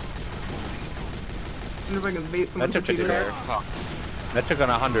 I wonder if I can bait someone That for took 50 cheaters. there. That took on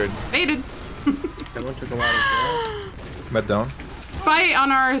 100. Baited. Someone took a lot as well. Med down. Fight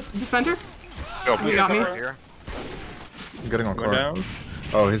on our dispenser. Go, You got me. here. I'm getting on We're core. down.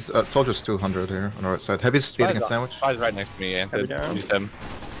 Oh, his soldier's 200 here on the right side. Heavy's eating a sandwich. Spy's right next to me, Anthony. down. You said him.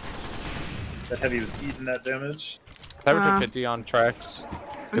 That heavy was eating that damage. Sniper took 50 on tracks. I'm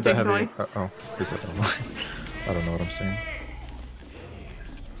Get that taking heavy. Telly. Oh, he's up. I don't know what I'm saying.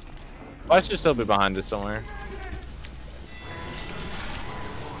 Spy should still be behind us somewhere.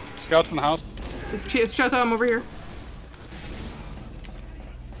 Scouts in the house. It's Chozo, I'm over here.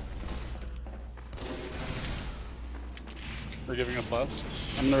 They're giving us lats.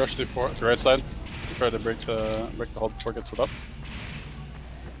 I'm gonna rush to the right side. Try to break the hold before it gets lit up.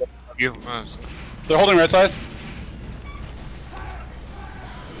 You, They're holding right side.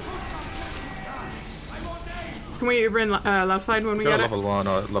 Can we Uber in left side when we Got get a it? level 1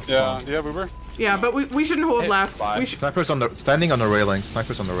 left Yeah. spawn. Do you have Uber? Yeah, but we shouldn't hold left. We, Snipers on the standing on the railing.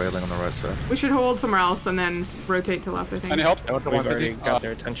 Snipers on the railing on the right side. we should hold somewhere else and then rotate to left, I think. Any help? I went to We've already 150. got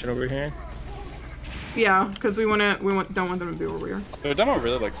their attention over here. Yeah, because don't want them to be where we are. Their demo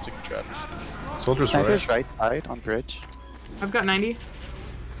really likes sticky traps. Soldier's Sniper's right. right side on bridge. I've got 90.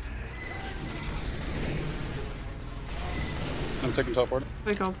 I'm taking teleport.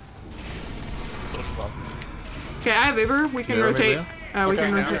 They called. Social spot. Okay, I have Uber. We can Yeah, rotate. maybe, We Okay, can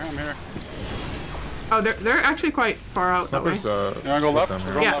I'm rotate. here. I'm here. Oh, they're actually quite far out that way. You wanna go left?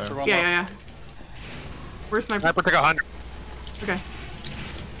 We're going Yeah, left, we're going yeah. left. Where's sniper? Sniper took 100. Okay.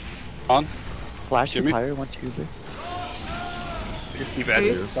 On. Flash Give me. fire once you leave. Keep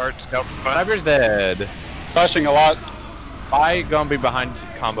at start scout. Sniper's dead. Flashing a lot. I gonna be behind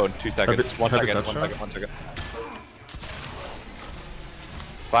combo in 2 seconds. Have One it second. set shot?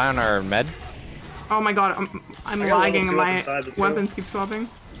 Spy on our med. Oh my god, I'm I got lagging and level 2 up my inside, let's go. weapons keep swapping.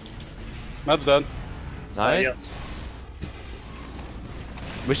 Med's dead. Nice. Yeah.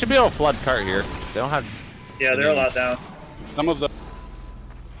 We should be able to flood cart here. They don't have. Yeah, they're a lot down. Someone's dead.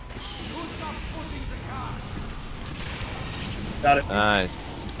 Got it. Nice.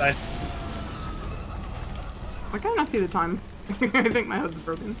 Nice. Why can I not see the time? I think my HUD's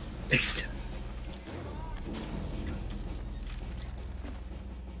broken.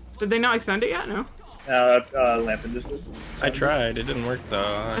 Did they not extend it yet? No. Lampin just did. I tried. It didn't work though.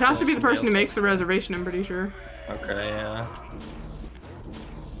 It has to be the person who makes the reservation, I'm pretty sure. Okay, yeah.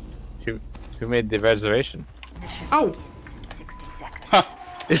 Who made the reservation? Oh!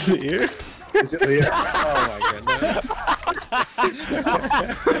 Is it you? Is it Leah? Oh my goodness.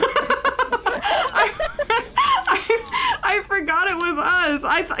 I forgot it was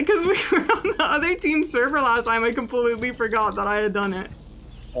us. Because we were on the other team's server last time, I completely forgot that I had done it.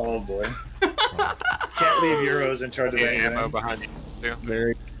 Oh boy. Can't leave Euros in charge of anything. Ammo behind you. Too.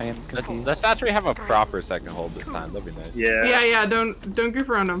 Very. I am confused. Let's actually have a proper second hold this time. That'd be nice. Yeah. Yeah, don't goof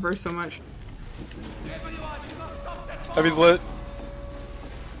around on first so much. Heavy's lit.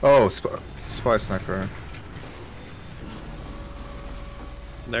 Oh, spy sniper.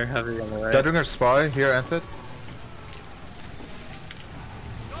 They're heavy on the right. Deadringer spy here, Anthid.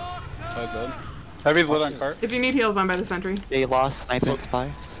 Side dead. Heavy's lit on cart. If you need heals, I'm by the sentry. They lost snipe and spy.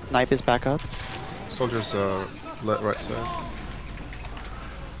 Snipe is back up. Soldiers lit right side.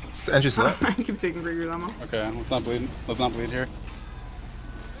 Engines lit. I keep taking Grigger's ammo. Okay, let's not bleed. Let's not bleed here.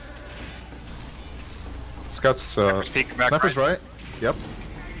 Scouts, peeking back sniper's right. Yep.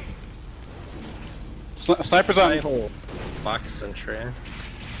 Sniper's on. Hole. Box and tray.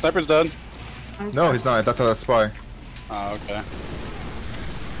 Sniper's dead. No, he's not. That's a spy. Oh, okay.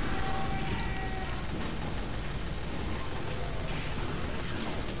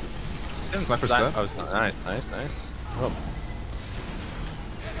 Sniper's dead. Oh, nice. Oh.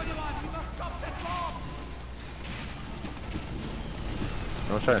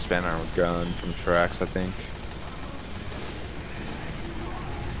 I'm trying to span arm with gun from tracks, I think.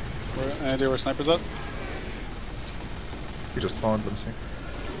 Any idea where Sniper's at? He just spawned, let me see.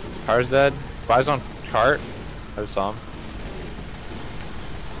 Car's dead. Spy's on cart. I just saw him.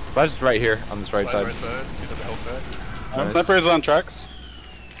 Spy's right here on this right side. He's at the health pack. Nice. Sniper is on tracks.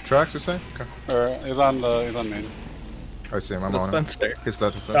 Tracks, you say? Okay. Or he's on main. I see him. I'm on him. Spencer. He's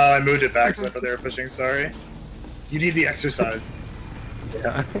dead. Oh, I moved it back because I thought they were pushing. Sorry. You need the exercise.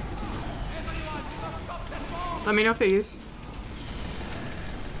 Yeah. Let me know if they use.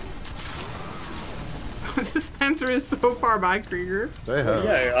 The Spencer is so far back, Krieger. They have.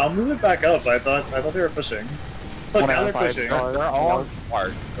 Yeah, I'll move it back up. I thought they were pushing. Look, now they're pushing. No, they're all on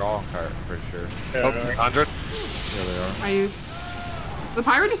cart. They're all on cart, for sure. Yeah, Oh, no. 100. Yeah, they are. I use. The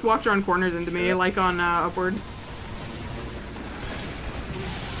pirate just walked around corners into me, like on upward.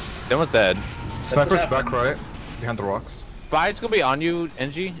 That one's dead. Sniper's back right, behind the rocks. Spy's gonna be on you,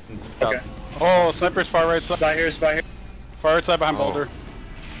 NG. Okay. Oh, Sniper's far right side. Spy here, spy here. Far right side behind Boulder.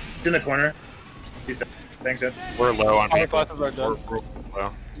 He's in the corner. He's dead. Thanks, Ed. We're low on All the people. classes are dead. We're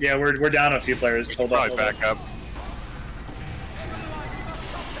low. Yeah, we're down a few players. We Hold should on. probably back up.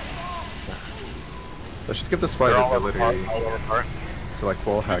 I should give the spy They're the all over ability cart. All over cart. to like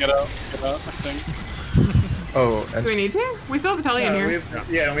wall hack. Get out, I think. Oh, Do we and need to? We still have a telly in Yeah,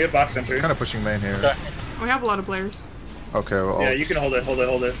 here. and we have box entry. kind of pushing main here. Okay. We have a lot of players. Okay, well, Yeah, you can hold it.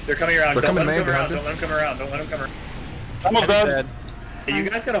 They're coming around. They're Don't coming let them main come around. behind Don't let them come around. Don't let them come around. Almost dead. Hey, you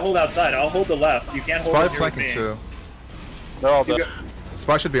guys gotta hold outside. I'll hold the left. You can't hold spy it here with flanking me. too. They're all He's dead. got-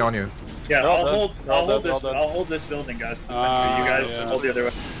 Spy should be on you. Yeah, They're all I'll dead. hold. They're all I'll hold dead. They're this. all dead. I'll hold this building, guys. The sentry. You guys yeah. hold the other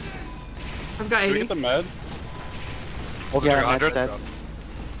way. I've got Did we 80. get the med? Yeah, 100. that's dead.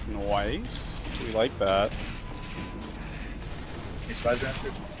 Nice. We like that. Any spies around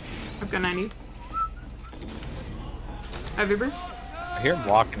here? I've got 90. I have Uber. I hear him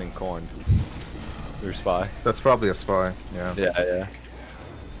walking in corn. Your spy. That's probably a spy. Yeah. Yeah.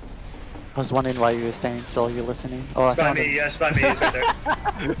 I was wondering why you were standing still. You're listening. Oh, I Spy found me. him. Yeah, spy me. He's right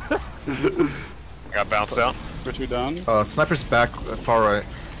there. Got bounced out. We're two down. Sniper's back far right,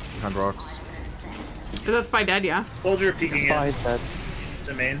 behind rocks. Is that spy dead? Yeah. Soldier peeking Spy in. is dead. It's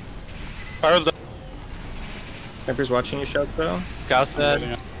a main. Pyro's dead. Sniper's watching you, Shout though. Scout's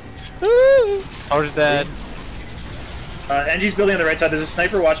dead. Soldier's dead. NG's building on the right side. There's a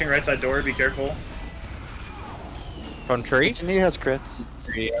sniper watching right side door. Be careful. From tree? He has crits.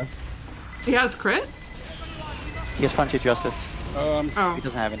 Yeah. He has crits? He has Frontier Justice. Oh. He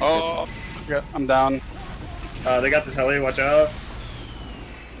doesn't have any Oh, yeah, I'm down. They got the telly. Watch out.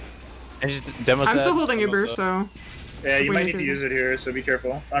 And just demos I'm dead. still holding Uber, so... Yeah, you We might need need to to- use it here, so be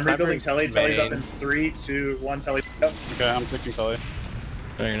careful. I'm Sniper's rebuilding telly. Telly's up main. in 3, 2, 1. Telly. Yep. Okay, I'm taking Telly.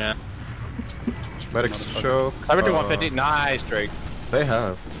 Doing that. Medics choke. Cyber do 150. Nice, Drake. They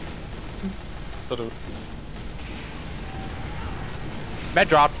have. Med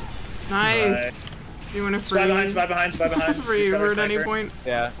dropped. Nice. You want to free... Spy behind, spy behind, spy behind. free He's got our Uber at any sniper. point?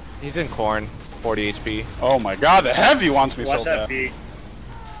 Yeah. He's in corn. 40 HP. Oh my god, the heavy wants me Watch so that bad. beat.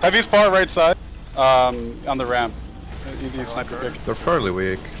 Heavy's far right side. On the ramp. Easy sniper pick. They're fairly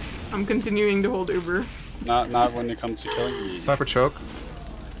weak. I'm continuing to hold Uber. Not when it comes to killing. Sniper choke.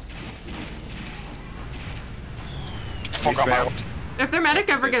 Fuck I'm out. If their medic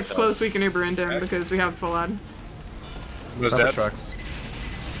ever gets close, we can Uber into him because we have full ad. Who's Sniper dead? tracks.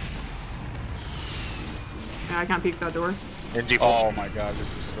 Yeah, I can't peek that door. NG Oh my god,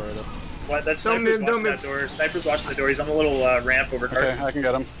 just destroyed it. What? That Don't sniper's move, don't watching that door. Sniper's watching the door. He's on the little ramp over cart. Okay, I can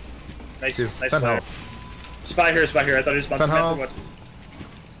get him. Nice, He's nice 10 fire. health. Spy here, spy here. I thought he was bumping 10 health. what?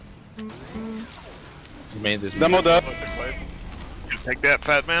 He made this. Demo dead. Take that,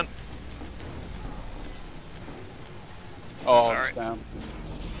 fat man. Oh, Sorry. damn.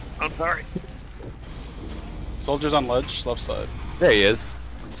 I'm sorry. Soldiers on ledge, left side. There he is.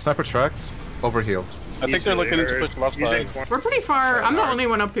 Sniper tracks. Overhealed. I think they're looking to push left He's in side. corner. We're pretty far. I'm the only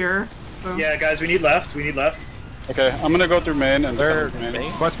one up here. So. Yeah, guys, we need left. We need left. Okay, I'm gonna go through main and They're defend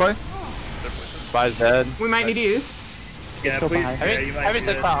main. Spy, spy. Spy's dead. We might need to use. Yeah, go please. behind. Yeah, you might Heavy do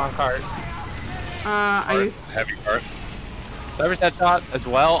set that. shot on card. I use. Heavy cart. Cyber set shot as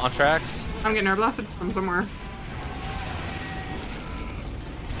well on tracks. I'm getting air blasted from somewhere.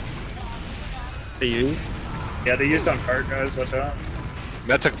 They use? Yeah, they used on cart, guys. Watch out.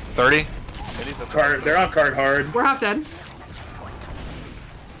 That took 30. Cart. They're on cart hard. We're half dead.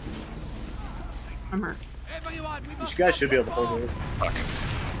 I'm hurt. You guys should be able to hold it. I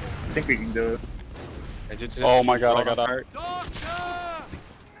think we can do it. Oh my god, I got out.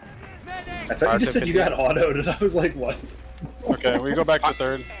 I thought you just said you got autoed, and I was like, what? Okay, we go back to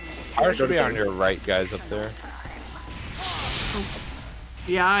third. Ours should be on your right, guys, up there.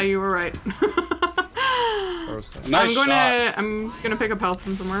 Yeah, you were right. Nice shot. I'm gonna pick up health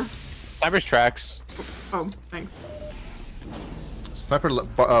from somewhere. Cyber's tracks. Oh, thanks. Sniper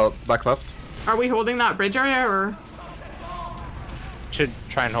back left. Are we holding that bridge area or? Should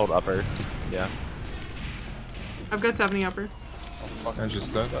try and hold upper. Yeah. I've got 70 upper. And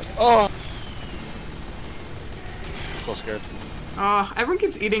just dead. Oh! So scared. Oh, everyone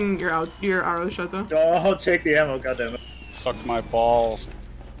keeps eating your arrow shot though. Don't take the ammo, goddammit. Suck my balls.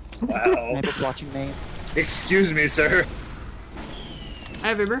 Wow. Medic watching main. Excuse me, sir. I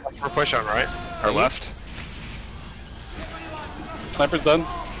have Uber. We're push on right. Or left. Sniper's done.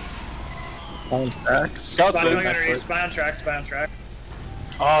 Tracks. Scout's Spy going dead. underneath. Spy on track. Spy on track.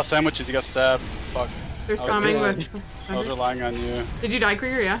 Oh, sandwiches, you got stabbed. Fuck. They're I was spamming relying- with. I was relying on you. Did you die,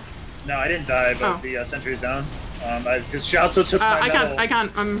 Krieger? Yeah. No, I didn't die, but Oh. the sentry's down. Because Shoutso took my I medal.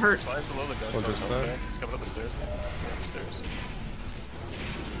 can't. I'm hurt. Flies below the gun. What is that? He's coming up the stairs. Up the stairs.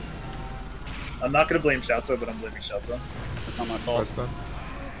 I'm not gonna blame Shoutso, but I'm blaming Shoutso. Not my fault. What's that?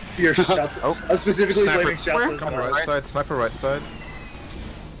 You're Shoutso. I'm specifically Sniper. blaming Shoutso. Where? Come right side. Sniper right side.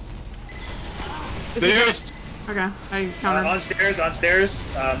 Is They he used. okay, I countered. On stairs, on stairs.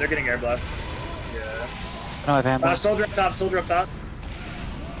 They're getting air blast. Yeah. No, I have ammo. Soldier up top, soldier up top.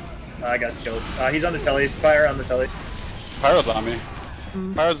 I got killed. He's on the telly. Fire on the telly. Pyro's on me.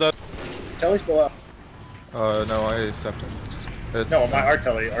 Pyro's dead. Telly's still up. No, I stepped in. It's... No, our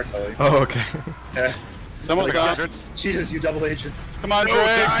telly, our telly. Oh, okay. Yeah. Someone's down. Jesus, you double agent. Come on, No, Drake.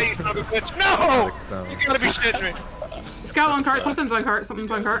 die, you son of a bitch. No! Next down. You gotta be shitting me. Scout on cart. Something's on cart. Something's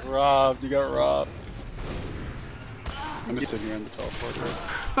on cart. Robbed. You got robbed. I'm just sitting here in the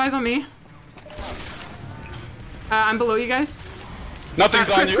teleporter. Spies on me. I'm below you guys. Nothing's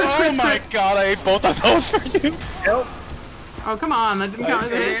on crits, you. crits, Oh crits, my crits. god, I ate both of those for you. Nope. Oh come on, that didn't count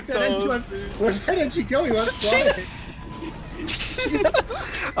as a hit. Where did you go? You want to fly?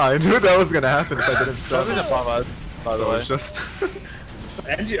 I knew that was gonna happen if I didn't stop. Something's above us, by the So way. it's just...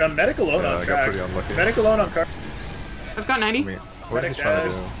 And medic alone Yeah, on I got pretty tracks. unlucky. Medic alone on car. I've got 90. I mean, what is he Medic trying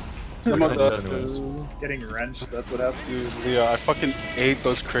to do? Someone Anyways. dead. Getting wrenched. That's what happened. Dude, Leo, I fucking ate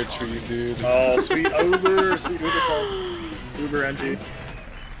those crits for you, dude. Oh, sweet Uber, sweet Uber calls. Uber NG.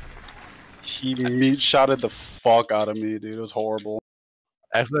 He meat shotted the fuck out of me, dude. It was horrible.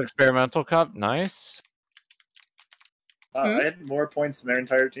 Excellent experimental cup. Nice. I had more points than their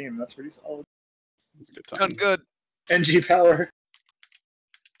entire team. That's pretty solid. Good time. Good. NG power.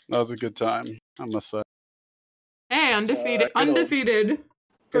 That was a good time, I must say. Hey, undefeated. Undefeated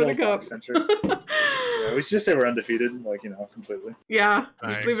for the cup. Yeah, we should just say we're undefeated, like, you know, completely. Yeah,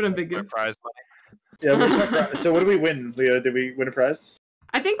 just leave it ambiguous. Prize money. Yeah, where's my prize? So what do we win, Leo? Did we win a prize?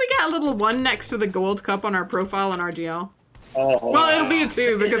 I think we get a little 1 next to the gold cup on our profile on RGL. Oh, well, it'll be a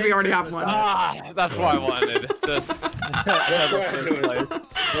 2 because we already have 1. Ah, that's what I wanted. Just that's why I'm doing it.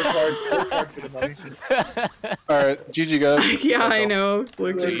 Work hard for the money. Alright, GG guys. Yeah, I know.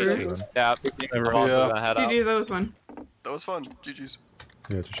 Yeah, GG's, that was fun. That was fun. GG's.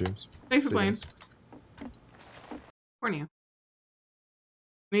 Yeah, GG's. Thanks for playing. Cornea.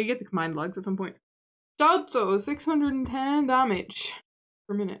 Maybe get the combined lugs at some point. Jotso, 610 damage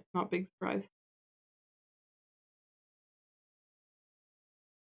per minute. Not big surprise.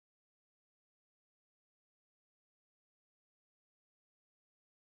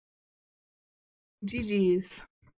 GG's.